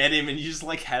if you met him and you just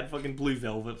like had fucking Blue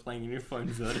Velvet playing in your phone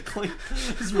vertically.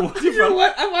 You know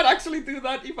what? I might actually do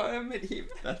that if I met him.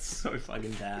 That's so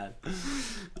fucking bad.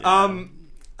 Yeah.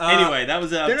 Anyway, that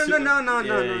was our...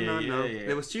 No.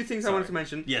 There was two things I wanted to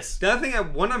mention. Yes. The other thing I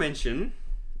want to mention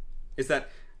is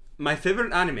that my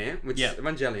favorite anime, which is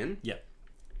Evangelion. Yeah.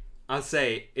 I'll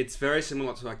say it's very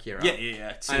similar to Akira.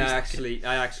 Yeah. And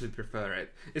I actually prefer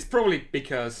it. It's probably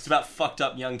because it's about fucked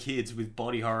up young kids with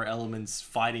body horror elements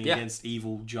fighting against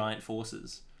evil giant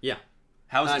forces. Yeah.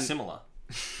 How is it similar?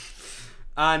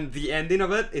 And the ending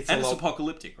of it, it's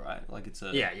apocalyptic, right? Like it's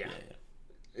a yeah.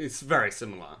 It's very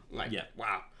similar. Like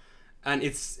wow. And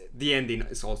it's the ending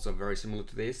is also very similar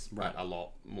to this, but a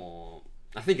lot more.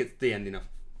 I think it's the ending of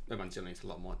Evangelion is a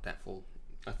lot more depthful.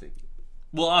 I think.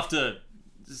 Well, after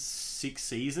 6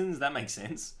 seasons, that makes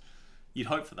sense. You'd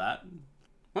hope for that.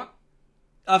 What?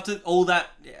 After all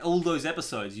those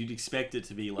episodes, you'd expect it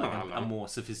to be like a more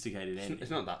sophisticated ending.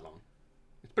 It's not that long.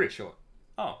 It's pretty short.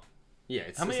 Oh. Yeah.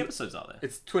 How many episodes are there?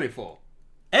 It's 24.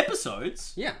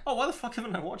 Episodes? Yeah. Oh, why the fuck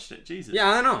haven't I watched it? Jesus. Yeah,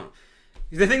 I know.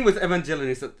 The thing with Evangelion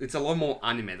is that it's a lot more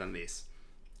anime than this.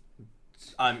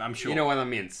 I'm sure. You know what that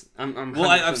means.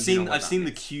 I've seen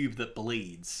the cube that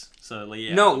bleeds. So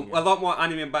yeah. No, a lot more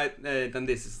anime than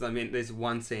this. I mean, there's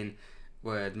one scene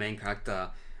where the main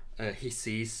character he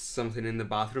sees something in the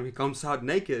bathroom. He comes out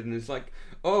naked and it's like,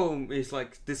 oh, it's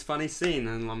like this funny scene,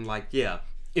 and I'm like, yeah.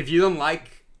 If you don't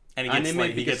like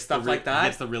anime, he gets stuff like that. He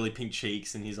gets the really pink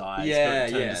cheeks in his eyes.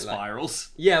 Turn to spirals.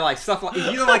 Like stuff like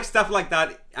if you don't like stuff like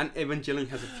that, and Evangelion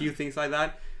has a few things like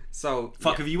that. So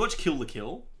have you watched Kill the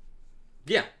Kill?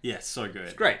 Yeah. Yeah, so good.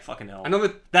 It's great. Fucking hell.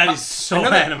 That is so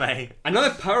anime. Another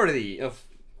parody of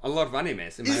a lot of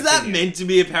animes. Is that meant to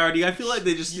be a parody? I feel like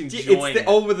they're just enjoying it's the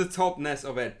over-the-topness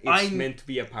of it. It's meant to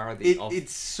be a parody of...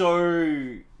 It's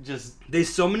so just... There's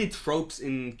so many tropes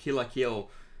in Kill la Kill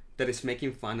that is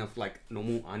making fun of like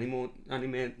normal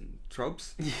anime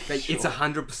tropes. Like It's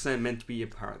 100% meant to be a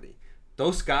parody.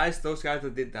 Those guys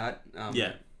that did that...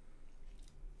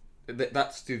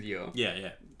 that studio...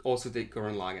 Yeah. Also did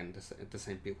Gurren Lagann, the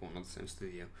same people, not the same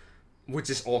studio. Which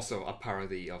is also a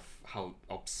parody of how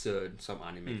absurd some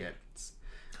anime gets.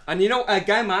 And you know,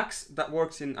 Guy Max, that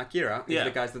works in Akira, is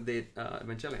the guys that did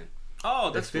Evangelion.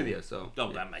 Oh, that's studio, cool. so...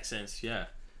 Oh, that makes sense, yeah.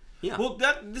 Yeah. Well,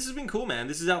 this has been cool, man.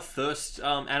 This is our first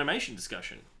animation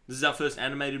discussion. This is our first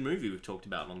animated movie we've talked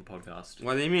about on the podcast.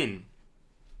 What do you mean?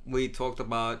 We talked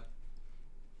about...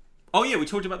 Oh yeah, we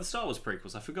talked about the Star Wars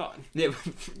prequels. I forgot.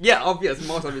 Yeah, obvious,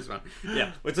 most obvious one.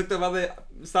 Yeah, we talked about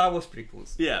the Star Wars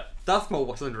prequels. Yeah, Darth Maul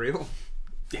wasn't real.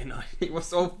 Yeah, no, he was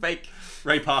so fake.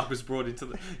 Ray Park was brought into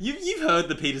the. You've heard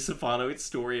the Peter Stefanowitz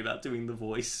story about doing the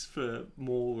voice for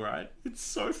Maul, right? It's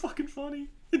so fucking funny.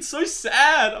 It's so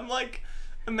sad. I'm like,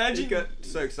 imagine he got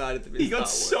so excited to be. He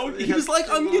was like,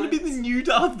 I'm gonna be the new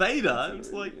Darth Vader.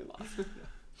 It's like,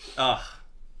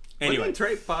 Anyway, when did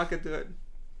Trey Parker do it?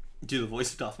 Do the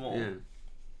voice of Darth Maul. Yeah.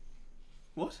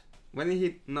 What? When did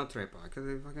he not Trey Parker?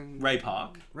 Ray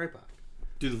Park. Ray Park.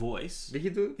 Do the voice. Did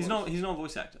he do? He's not a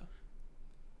voice actor.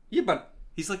 Yeah, but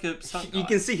he's like a stunt guy. You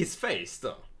can see his face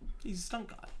though. He's a stunt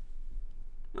guy.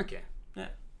 Okay. Yeah.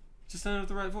 Just don't have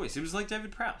the right voice. It was like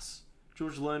David Prowse.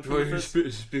 George learned from the first...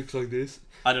 speaks like this.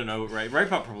 I don't know what Ray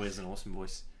Park probably has an awesome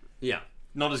voice. Yeah.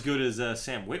 Not as good as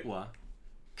Sam Witwer.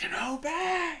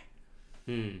 Kenobi!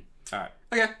 Alright.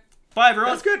 Okay. Bye,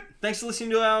 everyone. That's good. Thanks for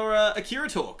listening to our Akira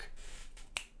talk.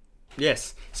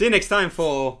 Yes. See you next time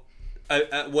for...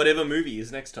 whatever movie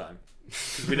is next time.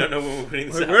 Because we don't know when we're putting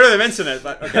this out. We already mentioned it,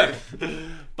 but okay.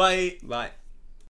 Bye. Bye.